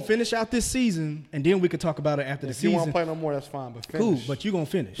with you're gonna you. finish out this season, and then we could talk about it after the If you season. want to play no more, that's fine. But finish. Cool, but you're gonna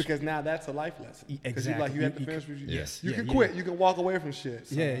finish. Because now that's a life lesson. Because Exactly. you have to finish. Yes. You Yeah, can yeah. quit. You can walk away from shit.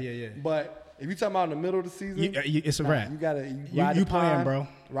 So. Yeah. But if you're talking about in the middle of the season, it's a wrap. You gotta You ride the playing, pine, bro.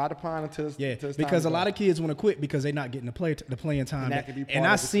 Ride the pine until it's Yeah, until it's because a time to lot go. of kids want to quit because they're not getting the playing time. And that could be part And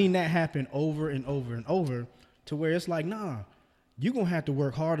of I've it, seen that happen over and over and over to where it's like, nah, you're going to have to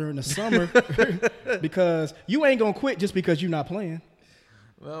work harder in the summer because you ain't going to quit just because you're not playing.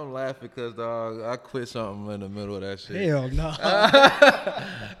 Well, I'm laughing because, dog, I quit something in the middle of that shit. Hell no.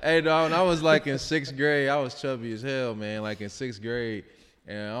 Hey, dog, when I was like in 6th grade, I was chubby as hell, man. Like in 6th grade,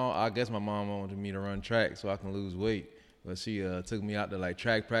 and I guess my mom wanted me to run track so I can lose weight. But she took me out to like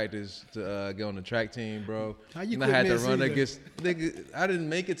track practice to get on the track team, bro. How you and I quit had to mid-season? run against nigga. I didn't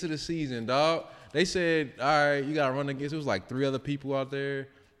make it to the season, dog. They said, all right, you gotta run against. It was like 3 other people out there.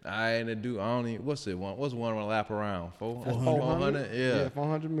 I had to do. I don't even. What's one on a lap around? 400. Yeah.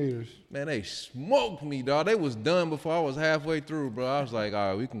 400 meters. Man, they smoked me, dog. They was done before I was halfway through, bro. I was like, all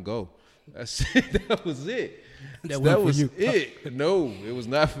right, we can go. That's it. That was it. That wasn't for was you. it. No, it was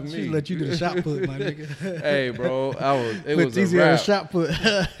not for me. She let you do the shot put, my nigga. Hey, bro, It But was it's a easier to wrap. shot put.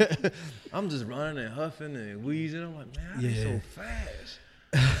 I'm just running and huffing and wheezing. I'm like, man, how they Yeah. so fast?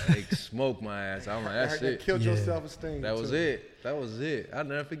 They smoked my ass. I'm like, that's That it. killed your Yeah. self-esteem. That was too. it. That was it. I'll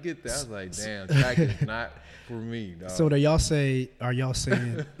never forget that. I was like, damn, track is not for me, dog. So are y'all saying,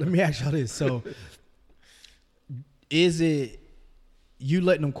 let me ask y'all this. So is it you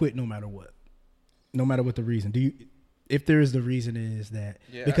letting them quit no matter what? No matter what the reason? If there is the reason is that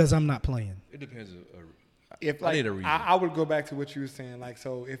Yeah, because I'm not playing. It depends. If I like, need a reason. I would go back to what you were saying. Like,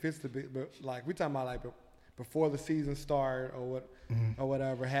 so if it's like we talking about like before the season start or what or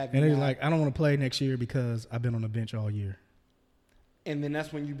whatever have you. And they're not- like, I don't want to play next year because I've been on the bench all year. and then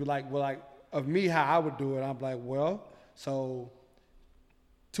that's when you be like, well, like of me, how I would do it. I'm like, well, so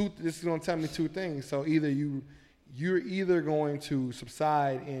this is gonna tell me 2 things. So either you're either going to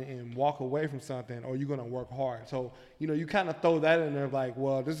subside and walk away from something, or you're gonna work hard. So you kind of throw that in there, like,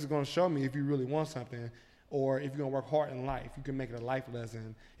 well, this is gonna show me if you really want something, or if you're gonna work hard in life, you can make it a life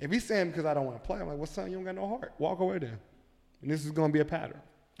lesson. If he's saying because I don't want to play, I'm like, well, son, you don't got no heart. Walk away then. And this is gonna be a pattern.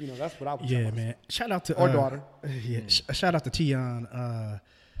 That's what I would. tell Yeah, myself. man. Shout out to Or daughter. Yeah, shout out to Tion.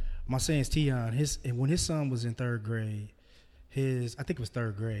 My son's Tion. When his son was in 3rd grade, I think it was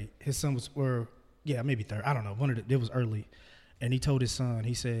 3rd grade. His son was, maybe 3rd. I don't know. It was early, and he told his son.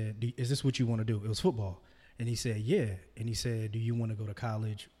 He said, "Is this what you want to do?" It was football, and he said, "Yeah." And he said, "Do you want to go to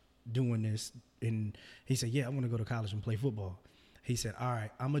college doing this?" And he said, "Yeah, I want to go to college and play football." He said, "All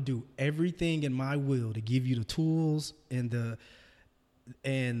right, I'm gonna do everything in my will to give you the tools and the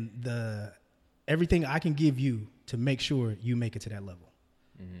everything I can give you to make sure you make it to that level."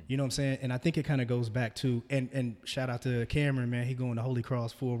 You know what I'm saying? And I think it kind of goes back to, and shout out to Cameron, man. He going to Holy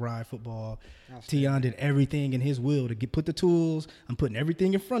Cross full ride football. Tion did everything in his will to put the tools. I'm putting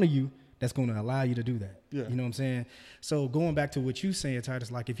everything in front of you that's going to allow you to do that. Yeah. You know what I'm saying? So going back to what you saying, Titus,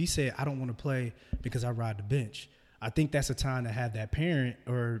 like if he said, I don't want to play because I ride the bench, I think that's a time to have that parent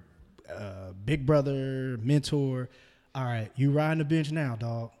or big brother, mentor. All right, you riding the bench now,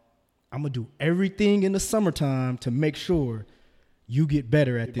 dog. I'm going to do everything in the summertime to make sure you get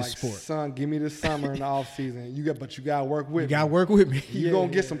better at this like, sport. Son, give me this summer in the off season. But you gotta work with You me. got to work with me. You're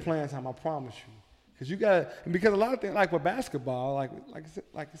gonna get some playing time, I promise you. Because a lot of things, like with basketball, like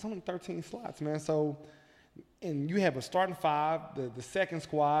it's only 13 slots, man. So, and you have a starting 5, the second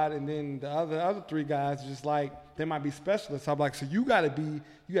squad, and then the other 3 guys, just like they might be specialists. I'm like, so you gotta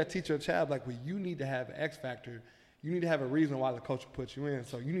teach your child like, well, you need to have an X factor. You need to have a reason why the coach will put you in.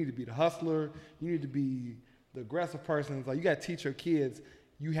 So you need to be the hustler. You need to be the aggressive person. It's like you got to teach your kids.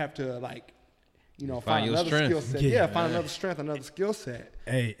 You have to find your another strength. skill set. Yeah. Find another strength, another skill set.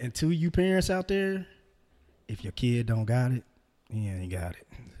 Hey, and to you parents out there, if your kid don't got it, he ain't got it.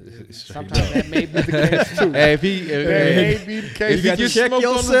 Sometimes that may be the case too. Hey, That may be the case. if he got to gets check smoked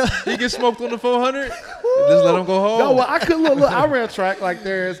yourself. he gets smoked on the 400, just let him go home. No, well, I couldn't look. I ran track like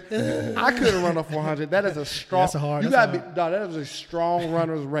I couldn't run a 400. That is a strong. That's a hard- You that's gotta be. No, that is a strong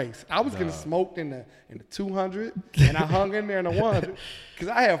runner's race. I was getting smoked in the 200, and I hung in there in the 100 because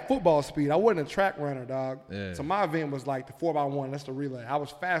I had football speed. I wasn't a track runner, dog. Yeah. So my event was like the 4x1. That's the relay. I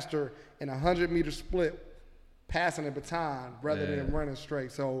was faster in a 100-meter split, passing a baton rather than running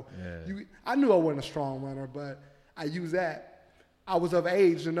straight. So I knew I wasn't a strong runner, but I used that. I was of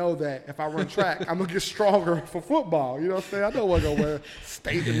age to know that if I run track, I'm going to get stronger for football. You know what I'm saying? I know I wasn't going to wear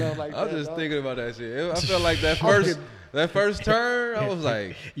state enough like I was that. just dog. thinking about that shit. I felt like that I was first. That first turn, I was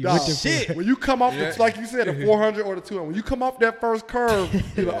like, You Dog, looking for- shit. When you come off, Yeah. like you said, the 400 or the 200, when you come off that first curve,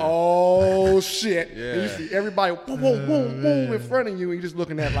 you're like, oh shit. And you Yeah. see everybody boom, boom, boom, boom in front of you, and you're just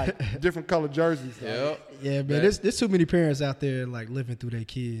looking at like different color jerseys. Like, Yep. Yeah, man. That- There's too many parents out there like living through their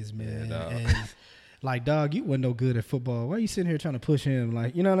kids, man. Yeah, dog. And like, dog, you wasn't no good at football. Why you sitting here trying to push him?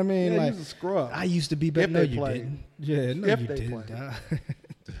 Like, you know what I mean? Yeah, like, he's a scrub. I used to be better. If No, they you play. didn't. Yeah, no, If you they didn't. play. Dog.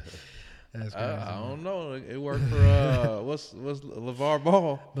 That's crazy. I man. don't know. It worked for what's LeVar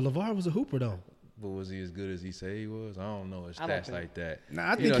Ball. But LeVar was a hooper though. But was he as good as he said he was? I don't know his I don't stats think- like that. Nah,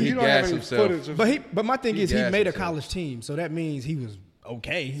 I You think know, he- he you don't have gassed any himself. footage of But my thing He is he gassed made a himself. college team, so that means he was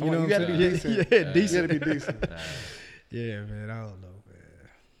okay. You Come know on, what you I'm gotta saying? be Yeah, decent. yeah, You decent. gotta be decent. Nah. Yeah, man. I don't know,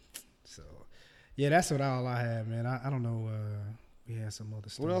 man. So, yeah, that's what all I had, man. I don't know. We had some other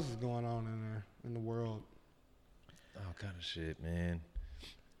stuff. What else is going on in there in the world? All kind of shit, man.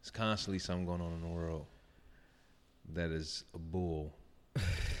 There's constantly something going on in the world that is a bull.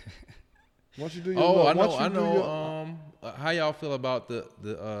 Once you do your Oh, look, I know. once you I do know. your- How y'all feel about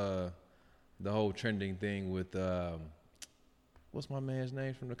the whole trending thing with what's my man's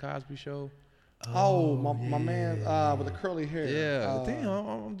name from the Cosby Show? Oh, my man with the curly hair. Yeah, damn,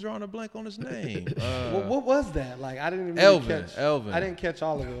 I'm drawing a blank on his name. What was that? Like I didn't really Elvin. catch. Elvin. I didn't catch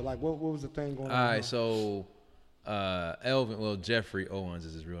all of it. Like what was the thing going on? All right, so Elvin. Well, Jeffrey Owens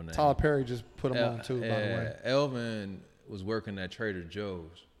is his real name. Tyler Perry just put him on too. By the way, Elvin was working at Trader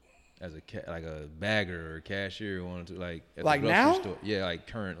Joe's as like a bagger or cashier, wanted to like at Like the grocery now? store. Yeah, like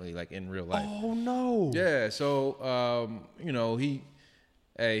currently, like in real life. oh no. Yeah, so you know, he's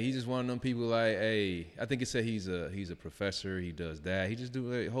just one of them people like, hey, I think it said he's a professor, he does that. He just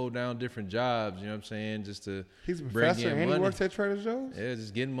hold down different jobs, you know what I'm saying, just to He's a bring professor in and money. he works at Trader Joe's. Yeah,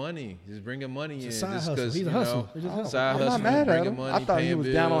 just getting money, just bringing money in. It's a side just hustle. 'cause, He's a you know, hustle. It's just a hustle. side I'm not hustle, mad at bringing him. money, I thought he paying was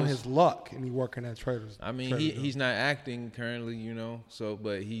down on bills. his luck and he working at Trader's. I mean, Trader Joe's. he's not acting currently, you know. So,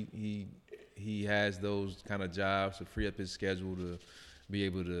 but he has those kind of jobs to free up his schedule to be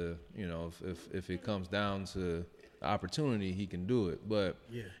able to, you know, if it comes down to the opportunity, he can do it. But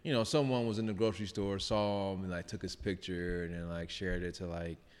Yeah. you know, someone was in the grocery store, saw him, and like took his picture, and then like shared it to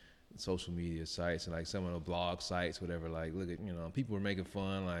like social media sites and like some of the blog sites, whatever. Like, look at, you know, people were making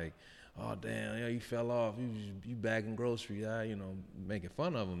fun, like, oh damn, yeah, you fell off, you bagging groceries, you know, making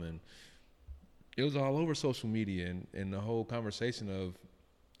fun of him, and it was all over social media, and the whole conversation of,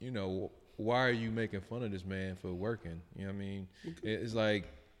 you know, why are you making fun of this man for working? You know what I mean? It's like,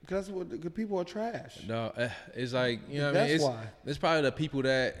 Because that's what the people are trash. no, it's like, you know what I mean? That's It's, why. it's probably the people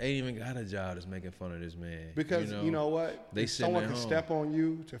that ain't even got a job that's making fun of this man. Because you know what? they if sitting someone at can home. step on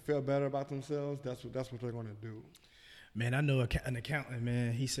you to feel better about themselves, that's what they're going to do. Man, I know an accountant,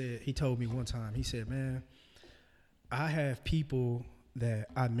 man. He told me one time, he said, man, I have people that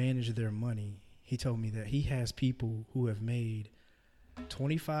I manage their money. He told me that he has people who have made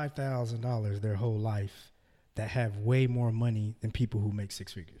 $25,000 their whole life that have way more money than people who make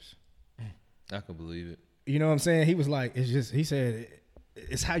six figures. I can believe it. You know what I'm saying? He was like, it's just, he said,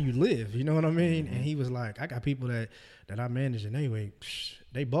 it's how you live. You know what I mean? Mm-hmm. And he was like, I got people that I manage and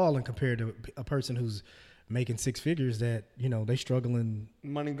they balling compared to a person who's making six figures that, you know, they struggling.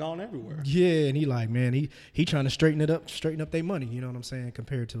 Money gone everywhere. Yeah. And he like, man, he trying to straighten up their money. You know what I'm saying?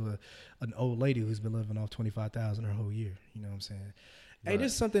 Compared to an old lady who's been living off $25,000 her whole year. You know what I'm saying? Hey,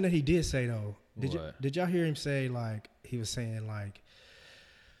 this is something that he did say though. Did y'all hear him say, like, he was saying like,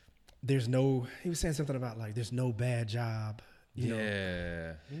 he was saying something about like, there's no bad job. You know?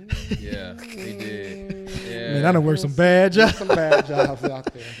 Yeah, he did. Yeah. Man, I done worked some bad jobs. Some bad jobs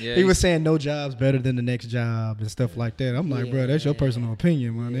out there. Yeah, He was saying no job's better than the next job and stuff like that. I'm like, bro, that's your personal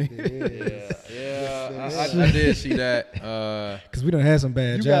opinion, money. I did see that. Because we done had some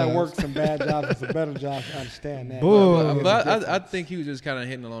bad You jobs. gotta work some bad jobs and some better jobs to understand that. Boy. But I think he was just kind of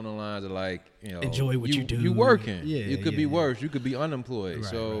hitting along the lines of like, you know, Enjoy what you do. You working. Yeah, you could be yeah. worse. You could be unemployed. Right,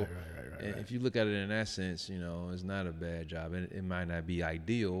 so right. if you look at it in that sense, you know, it's not a bad job. It might not be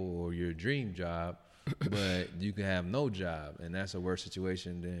ideal or your dream job, but you can have no job, and that's a worse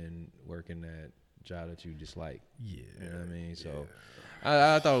situation than working that job that you dislike. Yeah. You know what I mean? So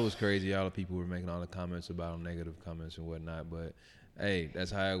I thought it was crazy. All the people were making all the comments about him, negative comments and whatnot. But hey,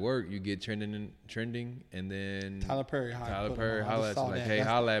 that's how it works. You get trending, and then Tyler Perry holla at you like, hey,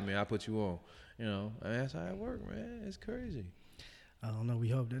 holla at me. I'll put you on. You know, and that's how it works, man. It's crazy. I don't know. We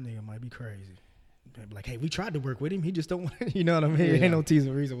hope that nigga might be crazy. Like, hey, we tried to work with him. He just don't want. You know what I mean? Yeah. Ain't no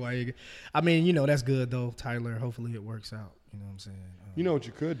teasing reason why. I mean, you know, that's good though, Tyler. Hopefully it works out. You know what I'm saying? You know what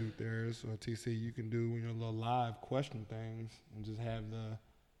you could do there is TC. You can do your little live question things and just have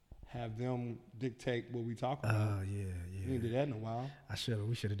them dictate what we talk about. Yeah. You ain't did that in a while.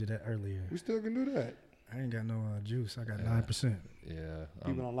 We should have did that earlier. We still can do that. I ain't got no juice. I got 9%. Yeah.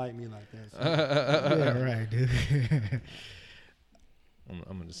 People don't like me like that. So. Yeah, right, dude.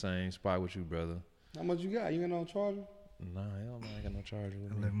 I'm in the same spot with you, brother. How much you got? You got no charger? Nah, hell no, I ain't got no charger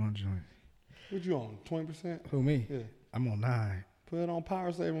with I me. left my joint. What you on? 20%? Who, me? Yeah. I'm on 9. Put it on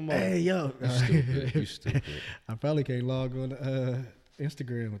power saver mode. Hey, yo. You stupid. You stupid. I probably can't log on to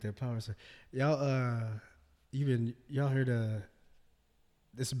Instagram with that power. So y'all, y'all heard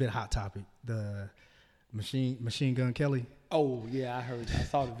this is a bit hot topic. The Machine Gun Kelly. Oh yeah, I heard. I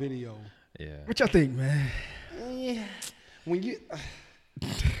saw the video. Yeah. What y'all think, man? Yeah. When you,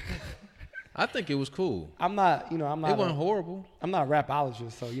 I think it was cool. I'm not. I'm not. It wasn't horrible. I'm not a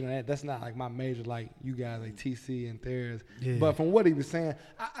rapologist, so that's not like my major, like you guys, like TC and Thayers. Yeah. But from what he was saying,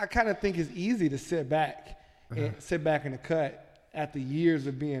 I kind of think it's easy to sit back and sit back in the cut after years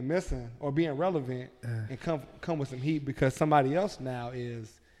of being missing or being relevant and come with some heat because somebody else now is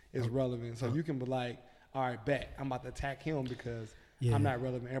relevant. So you can be like, all right, bet I'm about to attack him because I'm not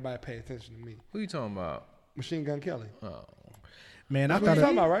relevant. Everybody pay attention to me. Who you talking about? Machine Gun Kelly. Oh, Man, That's I what thought you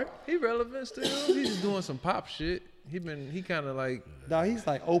talking about, right? he relevant still. He's just doing some pop shit. He kind of like. Dog, he's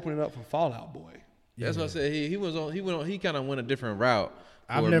like opening up for Fall Out Boy. That's what I said. He kind of went a different route.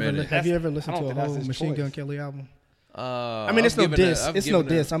 Have you ever listened to a whole Machine Gun Kelly album? I mean, it's no diss. It's no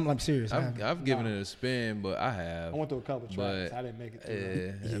diss. I'm serious. I've given it a spin, but I have. I went through a couple tracks. I didn't make it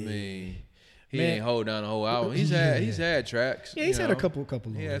through. I mean, he Man. ain't hold down the whole album. He's had tracks. Yeah, he's you had a know. couple.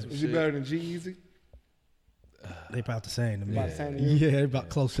 He had some Is he shit. better than G-Eazy? They about the same to me. About the same to you? Yeah, they're about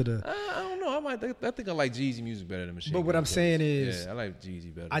close to the. I don't know. I think I like Jeezy music better than Machine But what Gun I'm Kelly's. saying is- I like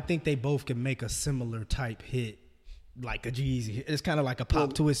Jeezy better. I think they both can make a similar type hit, like a Jeezy. It's kind of like a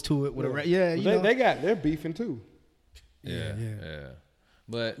pop twist to it with a They're beefing too. yeah.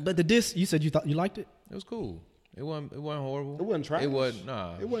 But But the diss, you said you liked it. it was cool. It wasn't horrible. It wasn't trash. It wasn't.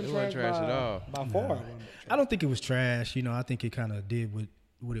 Nah. It wasn't trash at all. By far. I don't think it was trash. I think it kind of did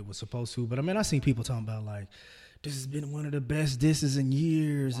what it was supposed to. But I mean, I seen people talking about like, this has been one of the best disses in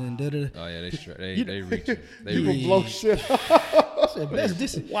years, and da-da-da. Oh yeah, they reaching. They You reaching. can blow shit up. I said, best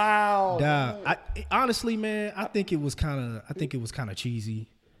disses. Wow. Honestly, man, I think it was kind of cheesy.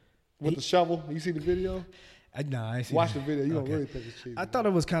 With the shovel. You see the video? I ain't seen Watch it. the video. You Okay. don't really think it's cheesy. I thought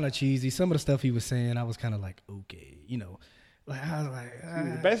it was kind of cheesy. Some of the stuff he was saying, I was kind of like, okay, like I was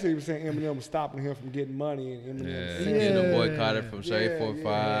like, Basically, he was saying Eminem was stopping him from getting money, and Eminem Yeah, was getting saying, a boycotted from Shade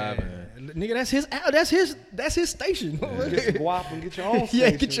 45. nigga, that's his station. get some guap and get your own Yeah,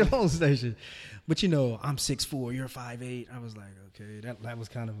 station. get your own station. But I'm 6'4", you're 5'8". I was like, okay, that was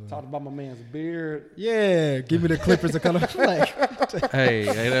kind of Talked about my man's beard. yeah. Give me the Clippers a kind of like. hey,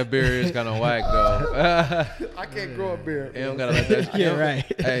 that beard is kind of whack though. I can't grow a beard. M gotta let that. Yeah, M-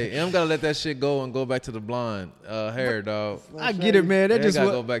 right. Hey, M gotta let that shit go and go back to the blonde hair, dog. I get it, man. That They just gotta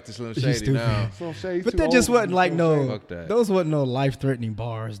what. go back to Slim You Shady stupid. now. Some shades But too that just old to wasn't be like so shady. Fuck that. those wasn't no life-threatening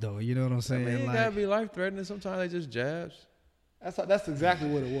bars though. You know what I'm I saying? mean, it Like, gotta be life threatening. Sometimes they just jabs. That's exactly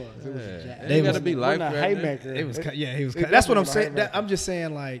what it was. It was a jab. They gotta was- be It wasn't life a threatening. haymaker. it was, he was. it That's what I'm definitely was a saying. haymaker. I'm just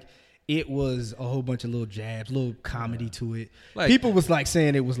saying, like, it was a whole bunch of little jabs, little comedy to it. Like- People was like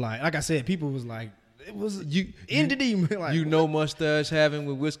saying it was like I said, people was like, it was ended him. Like, You know, mustache having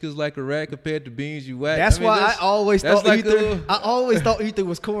with whiskers like a rat compared to beans you whack. That's I mean, why I always that's thought like Ether. I always thought Ether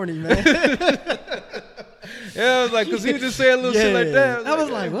was corny, man. Yeah, I was like, cause he just said a little shit like that. I was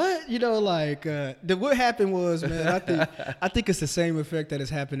like, what? What happened was, man, I think it's the same effect that is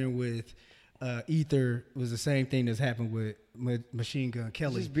happening with Ether was the same thing that's happened with Machine Gun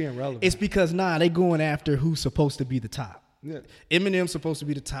Kelly. Just being relevant. It's because they going after who's supposed to be the top. Yeah. Eminem's supposed to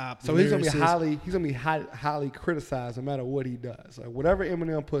be the top. So the he's gonna be lyricist. highly criticized no matter what he does. Like whatever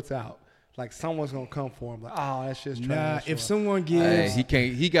Eminem puts out, like someone's gonna come for him. Like, oh, that shit's Nah, trash. if or, someone Hey, gives, he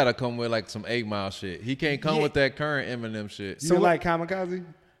can't. He gotta come with like some 8 Mile shit. He can't come Yeah. with that current Eminem shit. you so didn't what- like Kamikaze?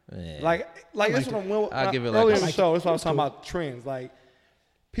 Yeah. Like that's what I'm. I'll give it like earlier a- in the like show. it. That's why I was It talking was about trends. Like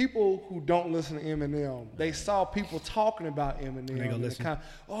people who don't listen to Eminem, they saw people talking about Eminem. They go and listen.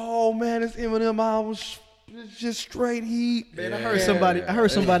 oh man, this Eminem album is just straight heat. man, I Yeah. heard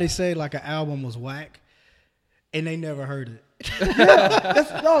somebody say like an album was whack, and they never heard it.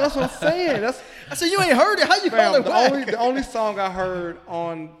 That's what I'm saying. That's I said, you ain't heard it. How you call fam, it whack? the only song I heard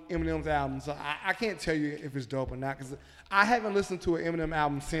on Eminem's album. So I can't tell you if it's dope or not because I haven't listened to an Eminem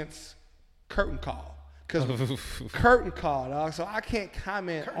album since Curtain Call. Because Curtain Call, dog. So I can't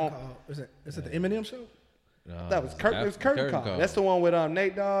comment on. Is it the Eminem show? No, That was Curtain. It was Curtain Call. That's the one with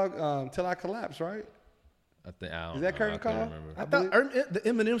Nate Dogg. Till I Collapse, right? I don't Is that know. curtain I couldn't call? remember. I thought the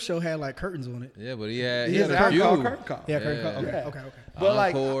Eminem show had like curtains on it. Yeah, but he had He has a a few. curtain call. Yeah, curtain call. Yeah. Okay. But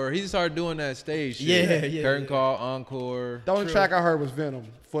like, Encore. He started doing that stage shit. Yeah. Curtain call, encore. the only track I heard was Venom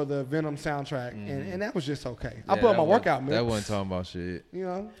for the Venom soundtrack, and that was just okay. I put on my workout mix. That wasn't talking about shit. You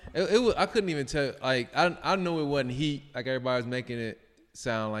know, It was. I couldn't even tell. Like I know it wasn't Heat. Like everybody was making it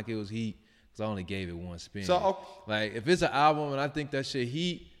sound like it was Heat because I only gave it one spin. So, like if it's an album and I think that shit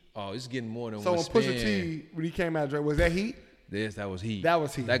Heat, oh, it's getting more than so one when spin. Pusha T when he came out, Dre, was that Heat? That was Heat. That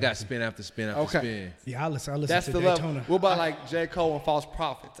was Heat. That got spin after spin after Okay. spin. Yeah, I listen That's to the Daytona. level. What about like J. Cole and False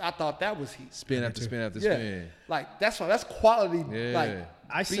Prophets? I thought that was Heat. Spin after spin after Yeah, spin. like that's quality. Yeah. Like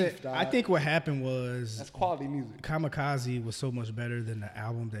I beef, dog. I think what happened was that's quality music. Kamikaze was so much better than the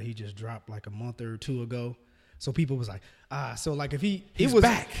album that he just dropped like a month or two ago. So people was like, so like if He's it was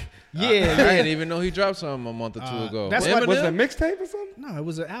back. Yeah, I yeah. didn't even know he dropped something a month or two ago. that's Eminem? what- Was it a mixtape or something? No, it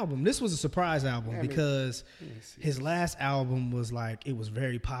was an album. This was a surprise album because his last album was like it was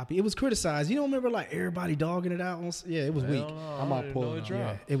very poppy. It was criticized. You don't remember like everybody dogging it out? Yeah, it was weak. I might pull it up.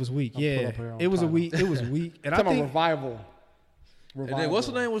 Yeah, it was weak. pull Yeah, up here on it was a Tidal. week. It was weak. And I Talking about think Revival. And then what's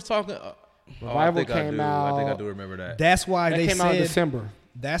the name was talking? Revival I think came I out. think I do remember that. that's why That they came said. out in December.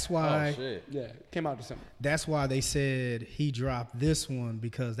 That's why. Oh shit. Yeah, came out December. That's why they said he dropped this one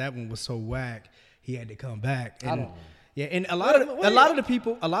because that one was so whack. He had to come back. And, yeah, and a lot of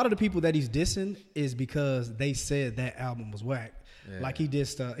the people that he's dissing is because they said that album was whack. Yeah. Like he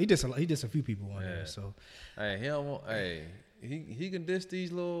dissed a few people on there. So Hey, he can diss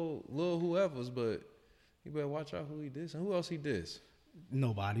these little whoever's, but you better watch out who he diss and who else he diss.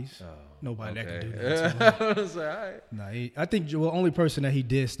 nobody that can do Okay. that. To him. I was like, all right. Nah, I think the only person that he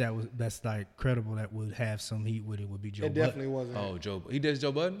dissed that's like credible that would have some heat with it would be Joe. It definitely wasn't. Oh, Joe. He dissed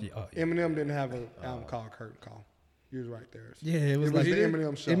Joe Budden? Yeah, Eminem didn't have an album called Curtain Call. You was right there. yeah, it was It like was the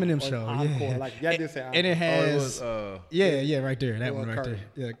Eminem show. Eminem or show. Encore. Yeah, Like y'all did say and it has Oh, yeah, right there, that Little one right curtain.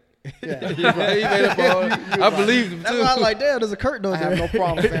 there. Yeah. Yeah. he made up all. I believed him That's too. why I'm like, damn, there's a curtain on I there. have no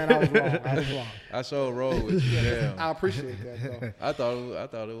problem saying I was wrong. I was wrong. I sure rolled with you. Damn. I appreciate that, though. I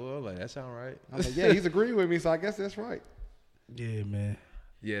thought it was like that sound right. I'm like, yeah, he's agreeing with me, so I guess that's right. Yeah, man.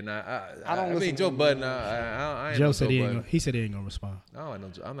 Yeah, nah. I don't I listen mean, to Joe him. Budden. I ain't Joe no said Joe he ain't. Budden. He said he ain't gonna respond. I don't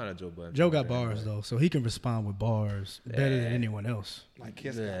know. I'm not a Joe Budden. Joe got bars though, so he can respond with bars better than anyone else. Like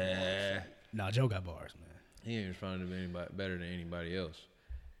Kiss. Yeah. Nah, Joe got bars, man. He ain't responding to anybody better than anybody else.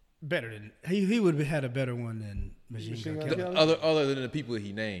 Better than he would have had a better one than Machine Machine Gun Gun Kelly. Kelly? Other than the people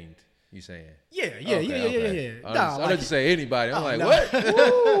he named, you saying? Yeah. Okay. I Nah, thought you say anybody. I'm like, nah.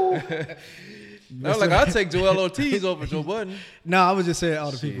 what? I was like, I'll take Joel Ortiz over Joe Budden. No, I was just saying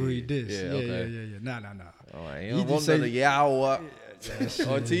all the people he Shit. did. Yeah, Yeah, okay. yeah. Nah. I'm like, he You don't just want say- none of Yawa.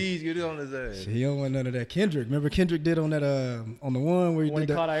 Ortiz, get it on his ass. He don't want none of that. Kendrick, remember Kendrick did on that on the one where he When he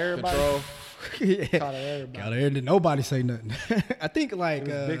did caught that. out everybody. Control. Yeah. Caught out everybody. Got there, didn't nobody say nothing. I think like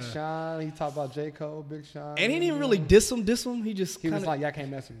It was Big Sean. He talked about J. Cole, Big Sean. and he didn't really diss him. He just He was kind of like, y'all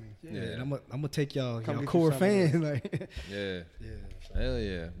can't mess with me. yeah. Yeah. I'm gonna take y'all Come get you core something. fan. Like, Yeah. yeah. Hell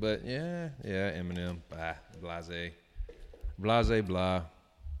yeah. But yeah, Eminem. Blah. Blase, blah.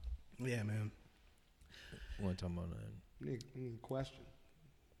 Yeah, man. We ain't talking about nothing. Need a question.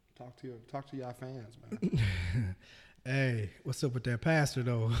 Talk to y'all fans, man. Hey, what's up with that pastor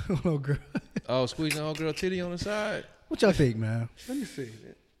though? Oh, girl. Oh, squeezing the whole girl titty on the side. What y'all think, man? Let me see.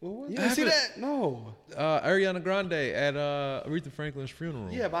 What was You that? didn't see that? No. Ariana Grande at Aretha Franklin's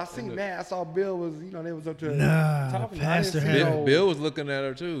funeral. Yeah, but I seen that. I saw Bill was, they was up there Nah, talking. Pastor I didn't see had- no, Bill was looking at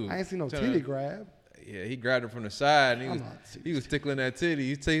her too. I ain't seen no Trying to- titty grab. Yeah, he grabbed her from the side and I'm not serious. he was tickling that titty.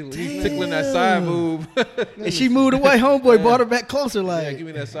 He's tickling that side boob. And she moved away. Homeboy brought her back closer. Yeah, Like, give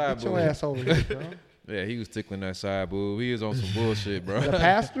me that side Get your boob. ass over here, bro. Yeah, he was tickling that side boob. He was on some bullshit, bro. The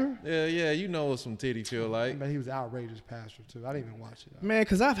pastor? Yeah, you know what some titty feel like. Man, he was outrageous pastor too. I didn't even watch it. man,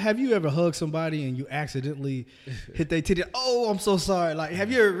 because have you ever hugged somebody and you accidentally hit their titty? Oh, I'm so sorry. Like, have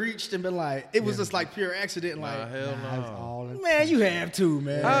you ever reached and been like, it was just like pure accident? Nah, Like, hell Nah, it's no. all in- man, you have to,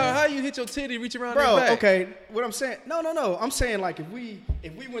 man. How you hit your titty, reach around Bro, their back? okay. What I'm saying, no. I'm saying like if we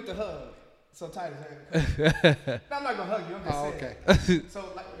went to hug, so Titus, no, I'm not gonna hug you. I'm just Oh, saying. okay. So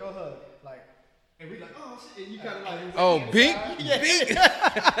like go hug, like, and we like, oh shit, and you kind of like, Oh, bink?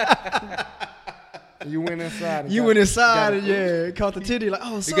 You went inside. And you got- went inside got and it. caught the titty, like,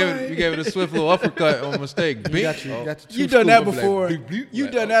 oh You sorry. gave it a swift little uppercut on mistake. You Bink. got your Oh. two You done that scoops of before. black- bleep, bleep. You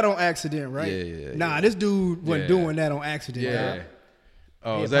done that on accident, right? Yeah, Nah, yeah. this dude wasn't Yeah. doing that on accident. Yeah. Dog.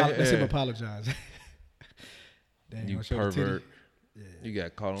 Oh, He is that Let's him yeah. apologize. Damn, You I showed the titty. pervert. You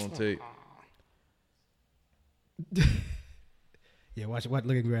got caught on tape. Yeah, watch. Look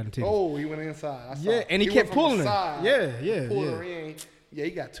at grab the titty. Oh, he went inside. I saw Yeah, it. and he went kept from the pulling her. side, Yeah, pulled her in. Yeah,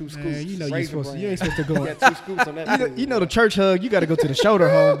 you got 2 scoops. Man, you know you Raisin ain't Bran. supposed to go. You got 2 scoops on that. You know the church hug. You got to go to the shoulder,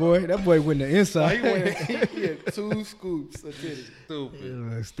 homeboy. That boy went the He inside. went, he had 2 scoops of titty.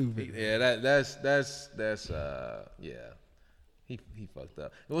 Stupid. Stupid. Yeah, that's yeah. He fucked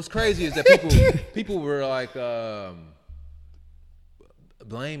up. And what's crazy is that people were like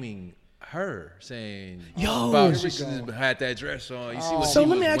blaming her, saying, Yo, about here we she go. had that dress on. You see what So she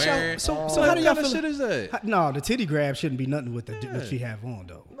let me was ask y'all. wearing? So What how do y'all kind of feel? shit is that? No, the titty grab shouldn't be nothing with what she have on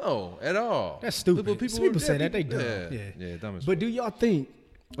though. No, at all. That's stupid. But People say that, they dumb. Yeah, dumb as But fuck. do y'all think?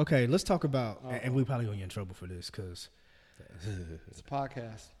 Okay, let's talk about. And we probably gonna get in trouble for this because. It's a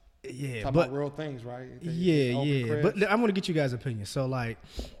podcast. Yeah, Talk but about real things, right? yeah. Open But I want to get you guys' opinion. So like,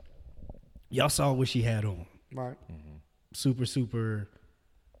 y'all saw what she had on. right. Super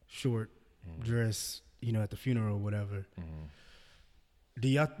short dress. You know, at the funeral or whatever. Do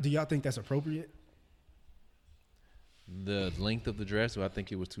y'all think that's appropriate? The length of the dress, I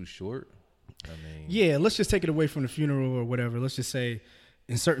think it was too short. I mean, Yeah, let's just take it away from the funeral or whatever. Let's just say,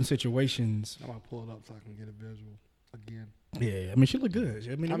 in certain situations. I'm gonna pull it up so I can get a visual again. Yeah, I mean, she looked good.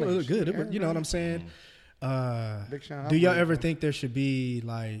 I mean, it looked good. It was- you know what I'm saying? Big shout out Do to y'all her, ever bro. think there should be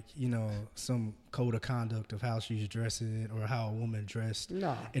like, you know, some code of conduct of how she's dressing or how a woman dressed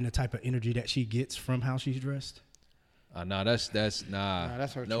No. and the type of energy that she gets from how she's dressed? nah, that's nah. Nah,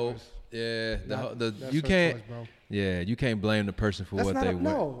 that's her Nope. choice. Yeah, That's you her can't. choice, bro. Yeah, you can't blame the person for That's what not they a, wear.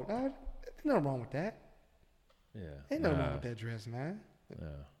 no, there's nothing wrong with that. Yeah, Ain't nothing wrong with that dress, man. Yeah.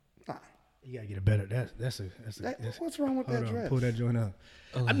 Nah. You gotta get a better. That's What's wrong with hold that on, dress? pull that joint up.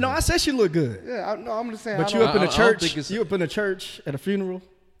 No, I said she looked good. Yeah, no, I'm just saying. But I you up in I a don't church? think it's- You up in a church at a funeral?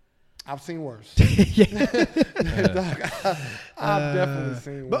 I've seen worse. Yeah. I've definitely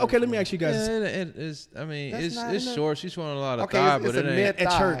seen worse. But okay, let me ask you guys. Yeah, it is. I mean, That's not it's enough. short. She's showing a lot of Okay, thigh, it's but a it ain't. mid-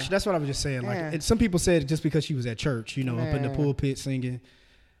 At thigh. church, that's what I was just saying. Like, Man. and some people said just because she was at church, you know, up in the Man. pulpit singing.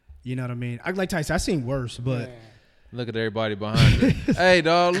 You know what I mean? Like Tyson, I seen worse, but Man. Look at everybody behind her. Hey,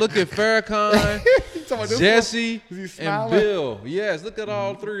 dog, look at Farrakhan, You talking about this Jesse, one? Is he and smiling? Bill. Yes, look at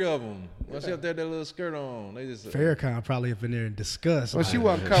all 3 of them. Once she up there, that little skirt on. They just Farrakhan probably up in there in disgust. Well, Like, she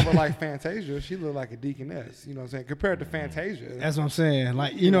wasn't covered like Fantasia. She looked like a deaconess. You know what I'm saying? Compared to Fantasia. that's what I'm saying.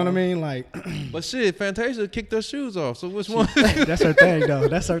 Like, you know what I mean? Like, But shit, Fantasia kicked her shoes off. So which one? that's her thing, though.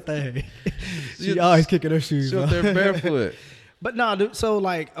 That's her thing. She always kicking her shoes She up off. there barefoot. But no, so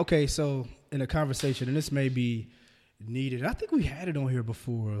like, okay, so in a conversation, and this may be needed. I think we had it on here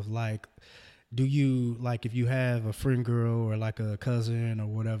before of like, do you, like, if you have a friend girl or like a cousin or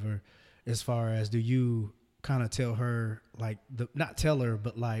whatever, as far as do you kind of tell her, like, not tell her,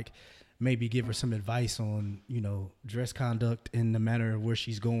 but like maybe give her some advice on, you know, dress conduct in the manner of where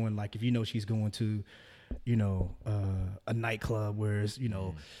she's going. Like if you know she's going to, you know, a nightclub where it's, you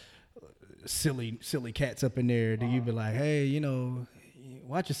know, silly cats up in there, do you be like, hey, you know,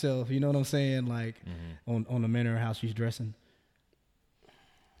 watch yourself, you know what I'm saying? Like on the manner of how she's dressing.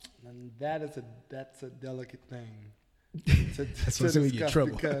 And that's a delicate thing. That's what's gonna get in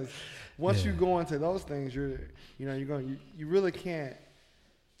trouble. Because once you go into those things, you really can't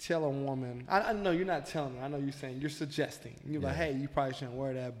tell a woman. I know you're not telling her. I know you're saying, you're suggesting. You're like, hey, you probably shouldn't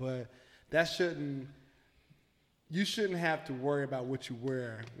wear that, but you shouldn't have to worry about what you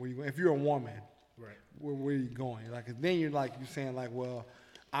wear if you're a woman. Right. Where are you going? Like then you're saying like, well,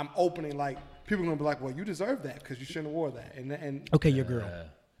 I'm opening, like people are gonna be like, well, you deserve that because you shouldn't have wore that. And Okay, your girl.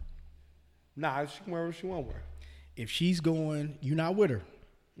 nah, she can wear what she want to wear. If she's going, you not with her.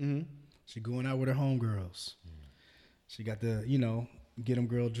 Mm-hmm. She going out with her homegirls. She got the, you know, get them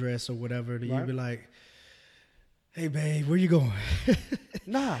girl dress or whatever. Then you Right. be like, hey babe, where you going?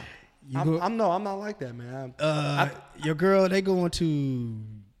 Nah, I'm not like that, man. Your girl, they going to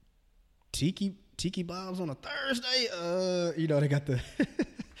Tiki Bob's on a Thursday. You know, they got the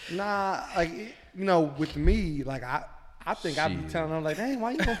Nah, like with me, like I think I'd be telling them like, hey,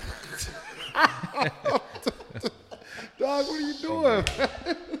 why you going? Dog, what are you doing?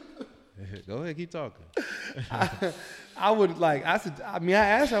 Go ahead, keep talking. I would like. I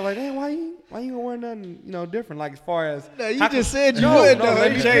asked her like, hey, why you gonna wear nothing, different? Like as far as No, you how just come- said you no, would, no, though.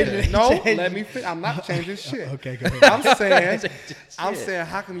 let You me changed finish. it. No, You changed let it. me finish. I'm not changing shit. Okay, go ahead. I'm saying,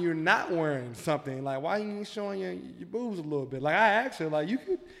 how come you're not wearing something? Like, why you ain't showing your boobs a little bit? Like, I asked her, like, you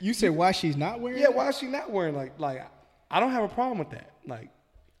could. You said why she's not wearing Yeah, it? why is she not wearing like? I don't have a problem with that.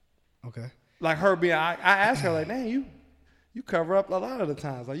 Okay. Like her being. I asked her like, man, you cover up a lot of the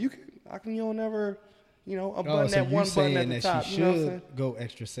times. Like, how come you don't ever, unbutton so that you one button saying at the that top? she You know what I'm saying? should go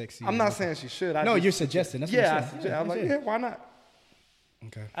extra sexy. I'm not saying she should. No, you're suggesting. That's what yeah, I'm saying. I'm like, Yeah. yeah, why not?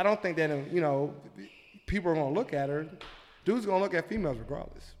 Okay. I don't think that people are gonna look at her. Dudes gonna look at females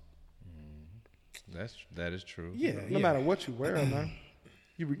regardless, That is true. Yeah. no matter what you wear, man.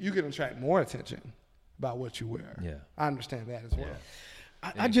 you can attract more attention by what you wear. Yeah. I understand that as well.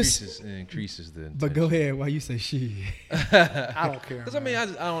 It increases the. But go ahead. Why you say she? I don't care. Because I mean, I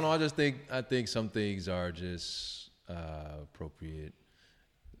don't know. I think some things are just appropriate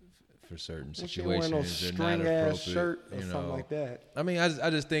for certain Well, she ain't wearing no situations. They're not string ass appropriate, shirt or you something know. like that. I mean, I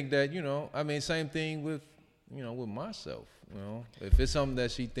just think that, you know, I mean, same thing with, you know, with myself. You know, if it's something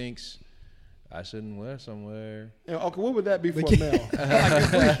that she thinks I shouldn't wear somewhere. Yeah, okay, what would that be for a male?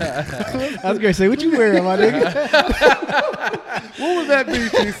 I was gonna say, what you wearing, my nigga? What would that be,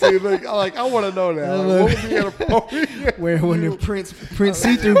 TC? Like I want to know that. Like, what would be inappropriate? Wearing one of them Prince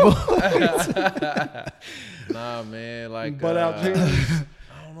see-through boys. Nah, man, like Butt out jeans.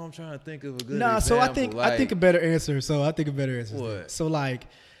 I don't know. I'm trying to think of a good Nah, example. so I think like, a better answer. Is this. What? So like,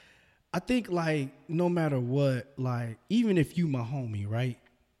 I think like no matter what, like even if you my homie, right,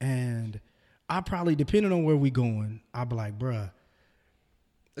 and I probably, depending on where we going, I'll be like, bruh.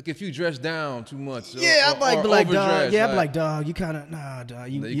 Like if you dress down too much, Yeah, or I'd be like, dog. overdress, Yeah, I'd be like, dog. You kind of dog.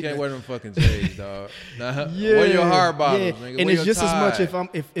 you can't wear them fucking J's, dog. Nah, Yeah, wear your hard bottoms, yeah. nigga. And Wear it's your just as much tie.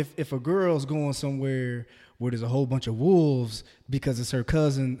 if a girl's going somewhere where there's a whole bunch of wolves because it's her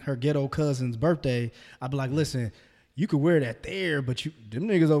ghetto cousin's birthday. I'd be like, listen, you could wear that there, but them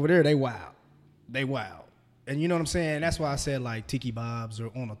niggas over there, they wild. And you know what I'm saying? That's why I said like Tiki Bob's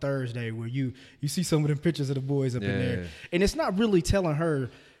or on a Thursday where you see some of them pictures of the boys up in there. And it's not really telling her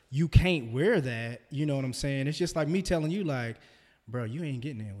you can't wear that. You know what I'm saying? It's just like me telling you like, bro, you ain't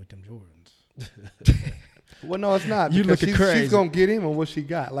getting in with them Jordans. Well, no, it's not. You Because looking crazy. She's going to get him on what she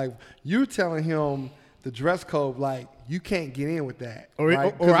got. Like, you're telling him the dress code, like, you can't get in with that. Or,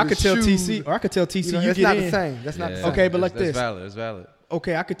 right? or I 'Cause could the tell shoes, TC, or I could tell TC you know, you it's get not in. the same. That's not the Yeah. same. Okay, but like that's this. valid. It's valid.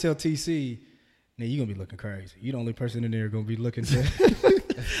 Okay, I could tell TC, now you gonna be looking crazy. You the only person in there gonna be looking to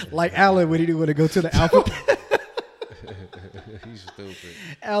like Alan when he didn't want to go to the Alpha. He's stupid.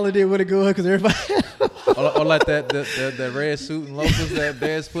 Alan didn't want to go because everybody. or like that red suit and loafers that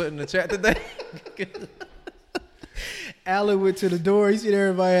Bears put in the chat today. Alan went to the door. He seen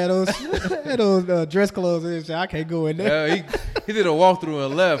everybody had those dress clothes and he said, I can't go in there. Yeah, he did a walkthrough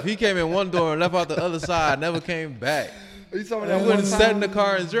and left. He came in one door and left out the other side. Never came back. You talking He about went and that sat one in the time?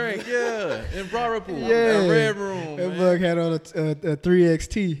 car and drank. Yeah, in Browerpool. Yeah. That red room. That Man. bug had on a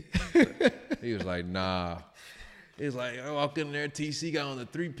 3XT. He was like, nah. He was like, I walked in there, TC got on the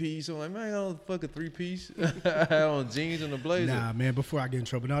 3-piece. I'm like, man, I got on the fucking 3-piece. I had on jeans and a blazer. Nah, man, before I get in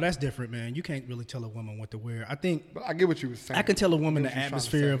trouble. No, that's different, man. You can't really tell a woman what to wear. I think But I get what you were saying. I can tell a woman I the get what you're trying to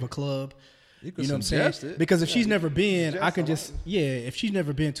atmosphere say. of a club. You can You know what I'm suggest saying? it. Because if she's never been, I suggest can a just, lot. if she's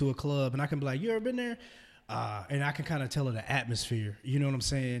never been to a club and I can be like, you ever been there? And I can kind of tell her the atmosphere, you know what I'm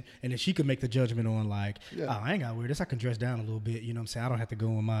saying? And then she could make the judgment on like, Yeah. oh, I ain't got to wear this. I can dress down a little bit, you know what I'm saying? I don't have to go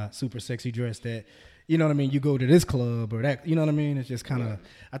in my super sexy dress that, you know what I mean? You go to this club or that, you know what I mean? It's just kind of,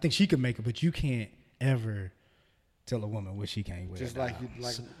 I think she could make it, but you can't ever tell a woman what she can't wear. Just dog. like you,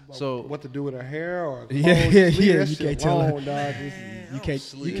 like So- what to do with her hair or clothes. Yeah, Leave yeah, that you shit can't tell her. alone, dog.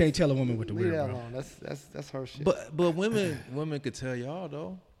 you can't tell a woman what to Leave wear, that bro. alone. That's her shit. But women could tell y'all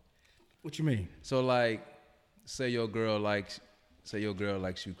though. What you mean? So like, say your girl likes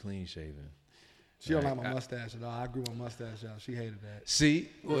you clean shaven. she don't like my mustache at all. I grew my mustache out. She hated that. See,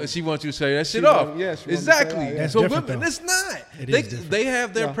 well, she wants you to say that shit She off. want- yeah, she want me to say exactly. that, yeah. That's So different, women, though. it's not. It they is different. they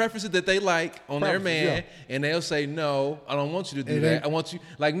have their Yeah. preferences that they like on their Preferences, man, yeah. and they'll say no. I don't want you to do It that. ain't- I want you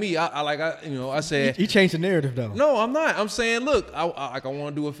like me. I said. He changed the narrative though. No, I'm not. I'm saying, look, I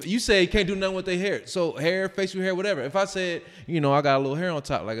want to do it. You say you can't do nothing with their hair. So hair, facial hair, whatever. If I said, I got a little hair on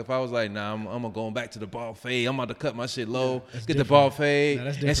top, like if I was like, nah, I'm going back to the bald fade. I'm about to cut my shit low, get the different. bald fade. Nah,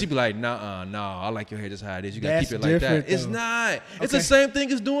 that's and she'd different. be like, nah, I like your hair just how it is. You got to That's keep it like that. different, It's though. not. It's the Okay. same thing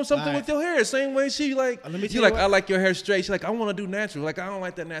as doing something All right. with your hair. Same way she like, Let me tell you you like, what. I like your hair straight. She's like, I want to do natural. Like, I don't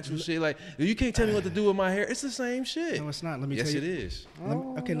like that natural shit. Like, you can't tell me what to do with my hair. It's the same shit. No, it's not. Let me yes, tell you. it is. Let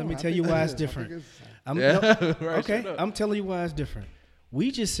me I tell you think why it it's is. I think different. it's the same. Right, Okay, shut up. I'm telling you why it's different.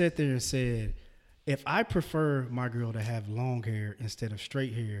 We just sat there and said, if I prefer my girl to have long hair instead of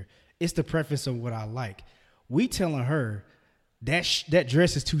straight hair, it's the preference of what I like. We telling her that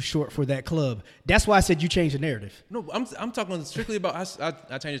dress is too short for that club. That's why I said you changed the narrative. No, I'm talking strictly about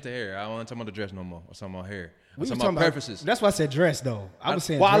I changed the hair. I don't talk about the dress no more. I'm talking about hair. I'm We was talking talking about preferences. That's why I said dress though. I was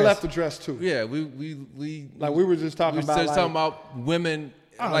saying Well, I dress. left the dress too. Yeah, we Like we were just talking we about. just Like, talking about women,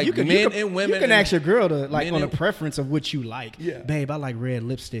 Oh, like you can, men and women. You can and ask your girl to like men on a and- preference of what you like. Yeah. Babe, I like red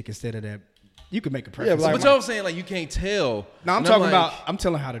lipstick instead of that. You can make a but preference. like But y'all saying like you can't tell. No, I'm And talking like, about. I'm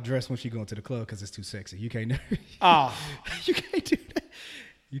telling her how to dress when she going to the club because it's too sexy. You can't. You can't do that.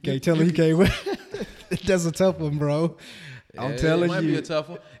 You can't tell her you can't wear. That's a tough one, bro. I'm it telling might you. be a tough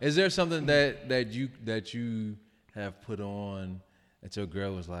one. Is there something that you have put on that your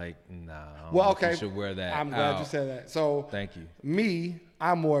girl was like, nah, I don't Well, know if okay. you should wear that. I'm glad you out. said that. So Thank you. me,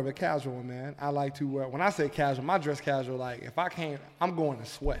 I'm more of a casual man. I like to wear, when I say casual, my dress casual, like if I can't, I'm going to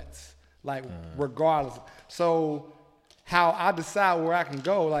sweats, like regardless. So how I decide where I can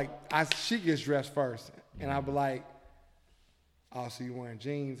go, like she gets dressed first, and I'll be like, oh, so you wearing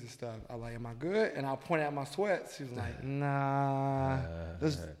jeans and stuff. I'm like, am I good? And I'll point out my sweats. She's like, nah,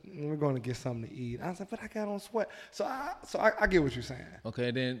 we're going to get something to eat. I was like, but I got on sweat. So I get what you're saying.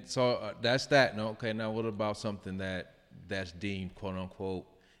 Okay, then so that's that. No, okay. Now what about something that's deemed quote unquote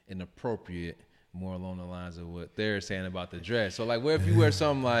inappropriate, more along the lines of what they're saying about the dress? So like, what if you wear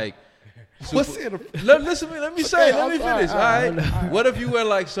something like? What's Listen to me. Let me say. Let me sorry. finish. All right. What if you wear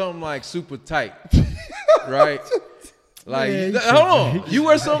like something like super tight, right? Like, Man, hold on. You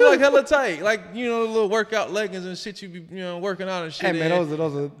wear something like hella tight, like the little workout leggings and shit. You be working out and shit. Hey man,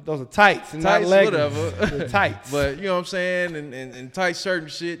 those are tights and tights, not leggings. whatever. They're tights. But you know what I'm saying, and tight shirt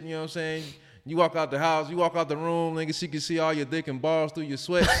and shit. You know what I'm saying. You walk out the house, you walk out the room, nigga, she can see all your dick and balls through your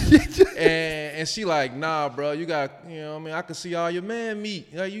sweat. and she like, nah, bro, you got, I can see all your man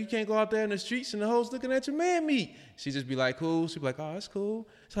meat. Like, you can't go out there in the streets and the hoes looking at your man meat. She just be like, cool. She be like, oh, that's cool.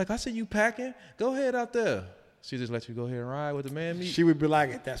 It's like, I see you packing. Go ahead out there. She just let you go ahead and ride with the man meat. She would be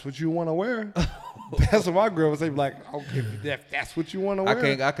like, if that's what you want to wear. That's what my girl would say. Be like, okay, if that's what you want to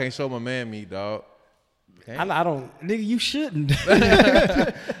wear. I can't show my man meat, dog. I don't. Nigga, you shouldn't.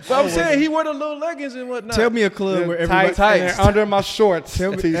 But I'm saying he wore the little leggings and whatnot. Tell me a club where everybody Tights, and they're under my shorts.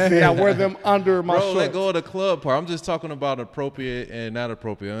 Tell me- See, I wear them under my Bro, shorts. let go of the club part. I'm just talking about appropriate and not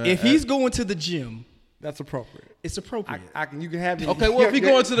appropriate. If he's going to the gym, That's appropriate. it's appropriate. You can have. okay, well, if he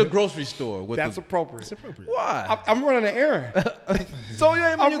going to the grocery store with that's the, appropriate. It's appropriate. why? I'm running an errand. So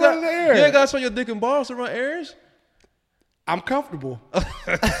yeah, I'm running the errand. You ain't got to show your dick and balls to run errands. I'm comfortable. All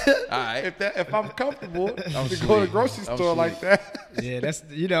right. If I'm comfortable to go to sweet. the grocery I'm store like sweet. that. Yeah, that's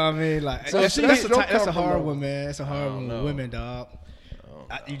what I mean. Like, So that's, she that's, don't that's a come from hard no- one, man. It's a hard one know. with women, dog.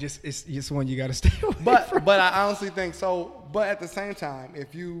 It's just one you got to stay away from. But I honestly think so. But at the same time,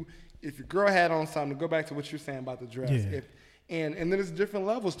 if your girl had on something, to go back to what you're saying about the dress, Yeah. and there's different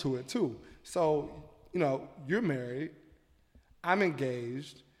levels to it too. So you're married, I'm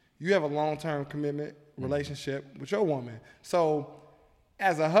engaged, you have a long-term commitment relationship with your woman. So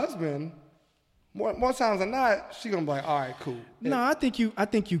as a husband, more times than not, she gonna be like, all right, cool. No, I think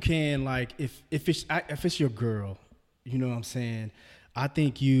you can, like, if it's your girl, you know what I'm saying. I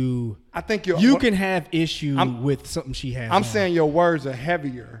think you can have issue with something she has. I'm on. saying your words are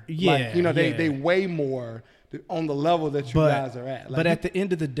heavier. Yeah, like, yeah. they weigh more on the level that you guys are at. Like, but at the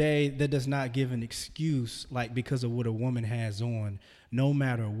end of the day, that does not give an excuse, like, because of what a woman has on. No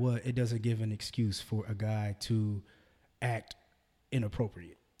matter what, it doesn't give an excuse for a guy to act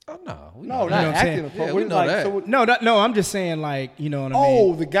inappropriate. Oh no, we no, know not that. what I'm acting saying? appropriate. Yeah, we know like, that. So, No, I'm just saying, like, you know what I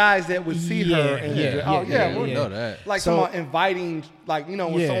mean. the guys that would see her and we know that. like So- someone inviting, like, when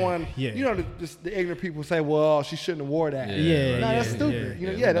Yeah, someone, yeah. the ignorant people say, well, she shouldn't have wore that. Yeah, no, right. that's Yeah, stupid. yeah.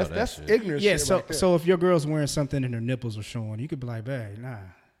 Yeah, we know That's that shit. ignorant. Yeah, shit so right there. so if your girl's wearing something and her nipples are showing, you could be like, babe, nah.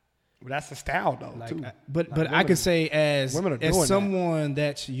 But that's the style though, Like, too. but I women- could say as women are doing that. someone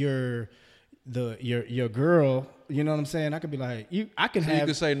that's your girl, you know what I'm saying? I could be like, I can So you have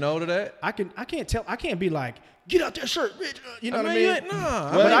can say no to that. I can't be like, get out that shirt, bitch. You know what I mean? You ain't-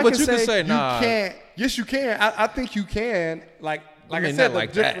 nah. But I but can you can say- say You nah. can't. Yes, you can. I think you can. Like I mean, I said, not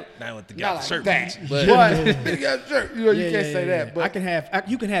like different- that. Not with the not guy like shirt. that. But But you got a shirt. You Yeah, can't say that. But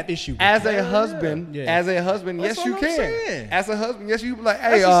you can have issue with as that. a husband, Yeah. as a husband, That's yes, you what I'm can. saying. As a husband, yes, you be like,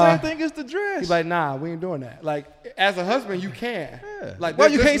 hey, that's the same thing as the dress. you like, nah, we ain't doing that. Like as a husband, you can. Yeah. Like Well,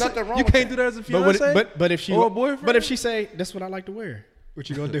 there's nothing wrong. you with can't do that as a But fiance. but if she or a boyfriend. but if she say that's what I like to wear, what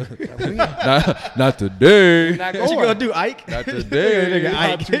you gonna do? not today. Not What you going. gonna do, Ike? Not today. Nigga,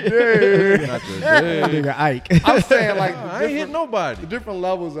 Ike. Not today. Nigga, Ike. I'm saying like I ain't hit nobody. the different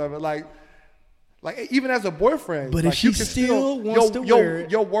levels of it. Like even as a boyfriend. But like, if she you can still wants to wear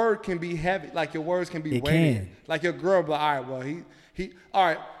it- your word can be heavy. Like your words can be It weighty. can. Like your girl be like, all right, well he all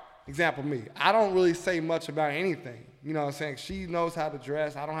right. Example me. I don't really say much about anything. You know what I'm saying? She knows how to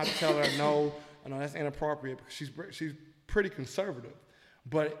dress. I don't have to tell her no, that's inappropriate because she's pretty conservative.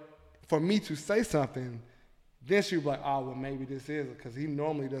 But for me to say something, then she'll be like, oh, well, maybe this is it, because he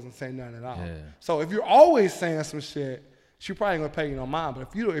normally doesn't say nothing at all. Yeah. So if you're always saying some shit, she probably ain't gonna pay you no mind. But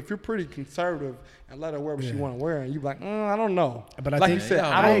if you're pretty conservative and let her wear what she want to wear, and you be like, I don't know. But I like think- you said,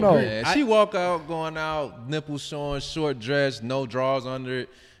 Yeah, I don't know. man. She walk out going out, nipples showing, short dress, no drawers under it,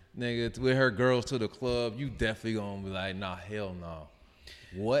 nigga, with her girls to the club. You definitely gonna be like, nah, hell no.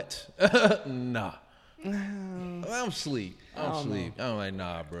 What? Nah. I'm sleep. I'm sleep. I'm like,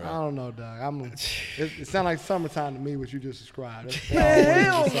 nah, bro. I don't know, dog. It sounds like summertime to me, what you just described.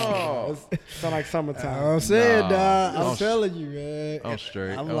 Hell no. It sounds like summertime. I'm saying, Nah, dog. I'm I'm telling you, man. I'm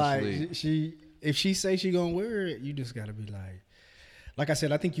straight. I'm I'm like, sleep. if she say she gonna wear it, you just gotta be like I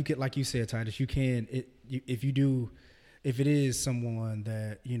said. I think you can, like you said, Titus. You can, if it is someone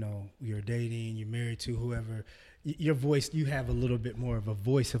that you're dating, you're married to, whoever. Your voice, you have a little bit more of a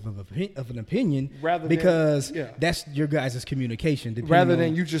voice of an opinion, because that's your guys' communication. Rather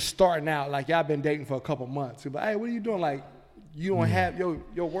than you just starting out, like y'all been dating for a couple months. You're like, hey, what are you doing? Like, you don't have your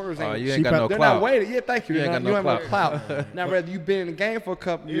words. You ain't got no they're clout. not waiting. Yeah, thank you. You ain't got no have no clout. clout. Now, whether you've been in the game for a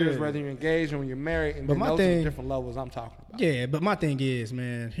couple years, whether you're engaged or when you're married, and But then my those are thing- the different levels I'm talking about. Yeah, but my thing is,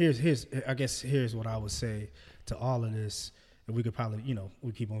 man, here's what I would say to all of this, and we could probably,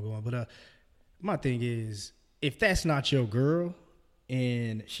 we keep on going. But my thing is, if that's not your girl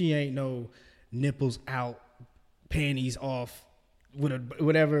and she ain't no nipples out, panties off,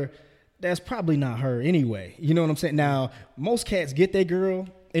 whatever, that's probably not her anyway. You know what I'm saying? Now, most cats get their girl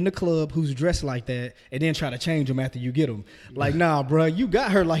in the club who's dressed like that and then try to change them after you get them. Like, nah, bro, you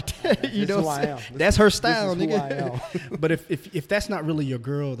got her like that. You know what I'm saying? That's her style, this is who nigga. I am. But if that's not really your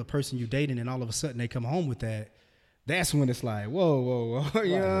girl, the person you dating, and all of a sudden they come home with that, that's when it's like, whoa.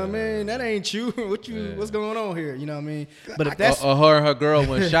 You know what I mean? That ain't you. What's going on here? You know what I mean? But if that's Or her and her girl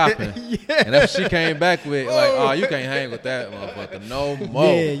went shopping. And if she came back with, like, you can't hang with that motherfucker no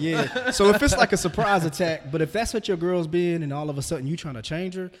more. Yeah. So if it's like a surprise attack, but if that's what your girl's being, and all of a sudden you trying to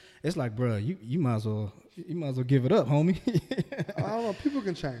change her, it's like, bro, you might as well give it up, homie. I don't know. People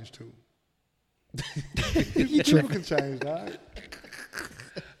can change too. You People can change, dog.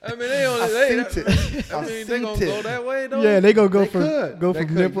 I mean, they gonna go that way though. Yeah, they gonna go They from could. go They from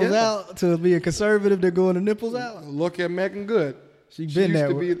could, nipples yeah. out to being conservative. They're going to nipples out. Look at Megan Good. She been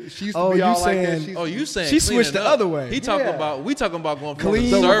that way. She used to Oh, be you all like that. saying- She's- Oh, you saying She cleaning switched the up. other way. We talking about going from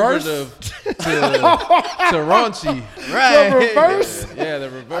Clean. conservative to raunchy. The reverse? Yeah, the I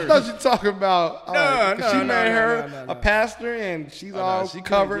reverse. thought you talking about. No, she no, married no, her no, no. a pastor, and she's no, all she cleaned-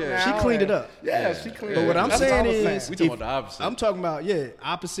 covered yeah. now. She cleaned it and- up. Yeah, she cleaned But it what up. I'm That's saying all I was is, we talking if- about the opposite. I'm talking about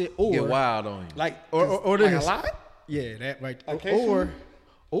opposite or Get wild on you. like or like a this. lot. Yeah, that right. Okay,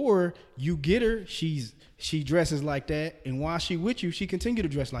 Or you get her, she dresses like that, and while she with you, she continue to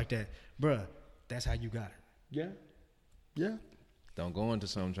dress like that, bruh. That's how you got her. Yeah. Don't go into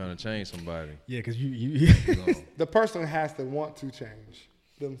something trying to change somebody. Yeah, because you The person has to want to change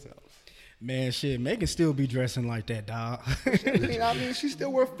themselves. man, shit, Megan still be dressing like that, dog. I mean, she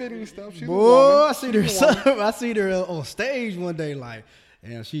still wear fitting stuff. She's a Boy, woman. I seen her. She's a woman. I seen her on stage one day, like,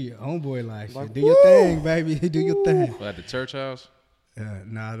 and she homeboy, like Like, do your woo! thing, baby, do your thing. At the church house.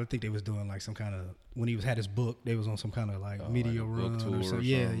 Nah, I don't think they was doing like some kind of, when he had his book, they was on some kind of like media like a book run tour or or something.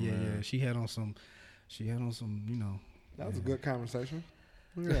 something, Yeah. man. She had on some, That was a good conversation.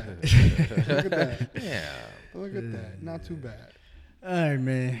 Look at that. Look at that. Yeah. Look at that. Not too bad. All right,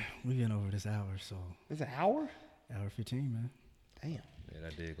 man, we getting over this hour, so It's an hour? hour 15, man. Damn. Yeah,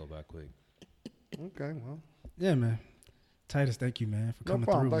 that did go by quick. Okay, well. Yeah, man. Titus, thank you, man, for No coming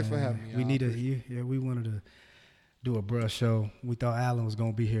problem. through. Thanks for man. having me, We y'all. needed we wanted to do a brush show. We thought Alan was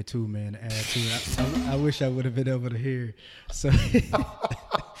gonna be here too, man, to add to it. I wish I would have been able to hear. So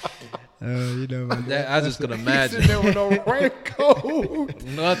man. I just could Sitting imagine. there with no raincoat.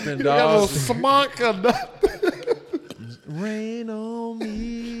 Nothing, You got a little dog. smock or nothing. Rain on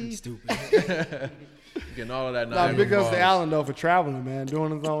me. Stupid. Getting all of that. Nah, Niagara big ups Falls. to Allen though for traveling, man,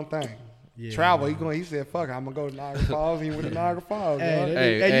 doing his own thing. Yeah, Travel. man. He said, "Fuck, I'm gonna go to Niagara Falls." He went to Niagara Falls. Hey, dog.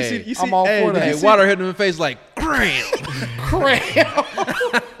 Hey, you hey. see, I'm all for did that. you Hey, see- water hit him in the face like cram. Cram.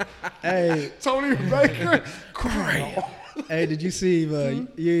 Hey, Tony Baker. Cram. hey, did you see? You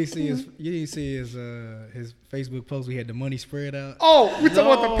didn't see his Facebook post? We had the money spread out. Oh, we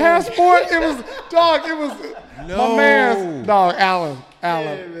talking about the passport? It was dog. It was my man's dog. Allen.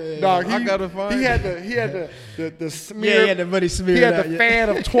 man. Dog. I gotta find He had the smear. Yeah, he had the money smeared He had out. the yeah. fan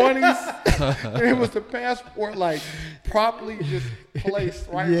of 20s. And it was the passport like properly just placed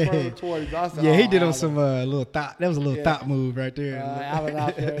right in front of the 20s. I said, Yeah, he oh, did on Allen. some little thought. That was a little Yeah. thought move right there. Allen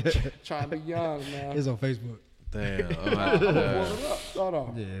out there trying to be young, man. It's on Facebook. Damn. Pull it up. Hold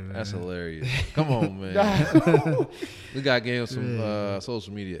on. Yeah, man. That's hilarious. Come on, man. We got to give him some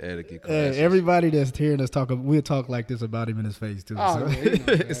social media etiquette classes. Everybody that's hearing us talk, we'll talk like this about him in his face too. Oh, so. yeah, you know,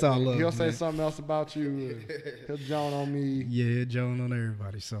 man. It's all love. He'll say man. something else about you. He'll John on me. Yeah, Joan on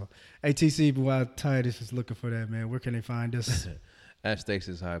everybody. So, ATC, but while Titus is looking for that, man, where can they find us? At Stakes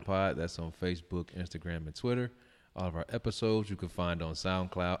is High Pod. That's on Facebook, Instagram, and Twitter. All of our episodes you can find on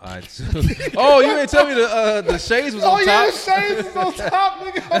SoundCloud, iTunes. Oh, you ain't tell me the shades was on top. Oh, yeah, the shades is on top,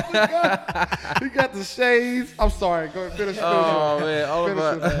 nigga. I forgot. He got the shades. I'm sorry. Go ahead, finish. Oh, man. All of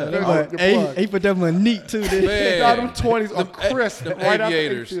our... He put that one neat, too. Man. Got them 20s are crisp. Them right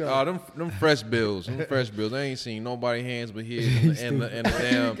aviators. after Them fresh bills. Them fresh bills. I ain't seen nobody hands but his and the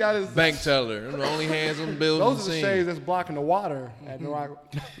damn got his- bank teller. Them the only hands on bills Those I've are the seen. shades that's blocking the water at the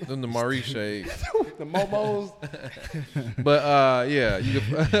rock. Them the Maurice shades. The Momos. But yeah, you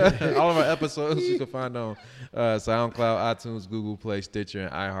can, all of our episodes you can find on SoundCloud, iTunes, Google Play, Stitcher,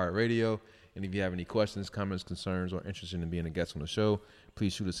 and iHeartRadio. And if you have any questions, comments, concerns, or interested in being a guest on the show,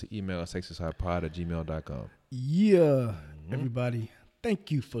 please shoot us an email at stakesishigh@gmail.com. Yeah, everybody.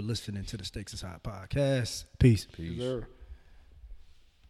 Thank you for listening to the Stakes is High podcast. Peace. Peace. Sure.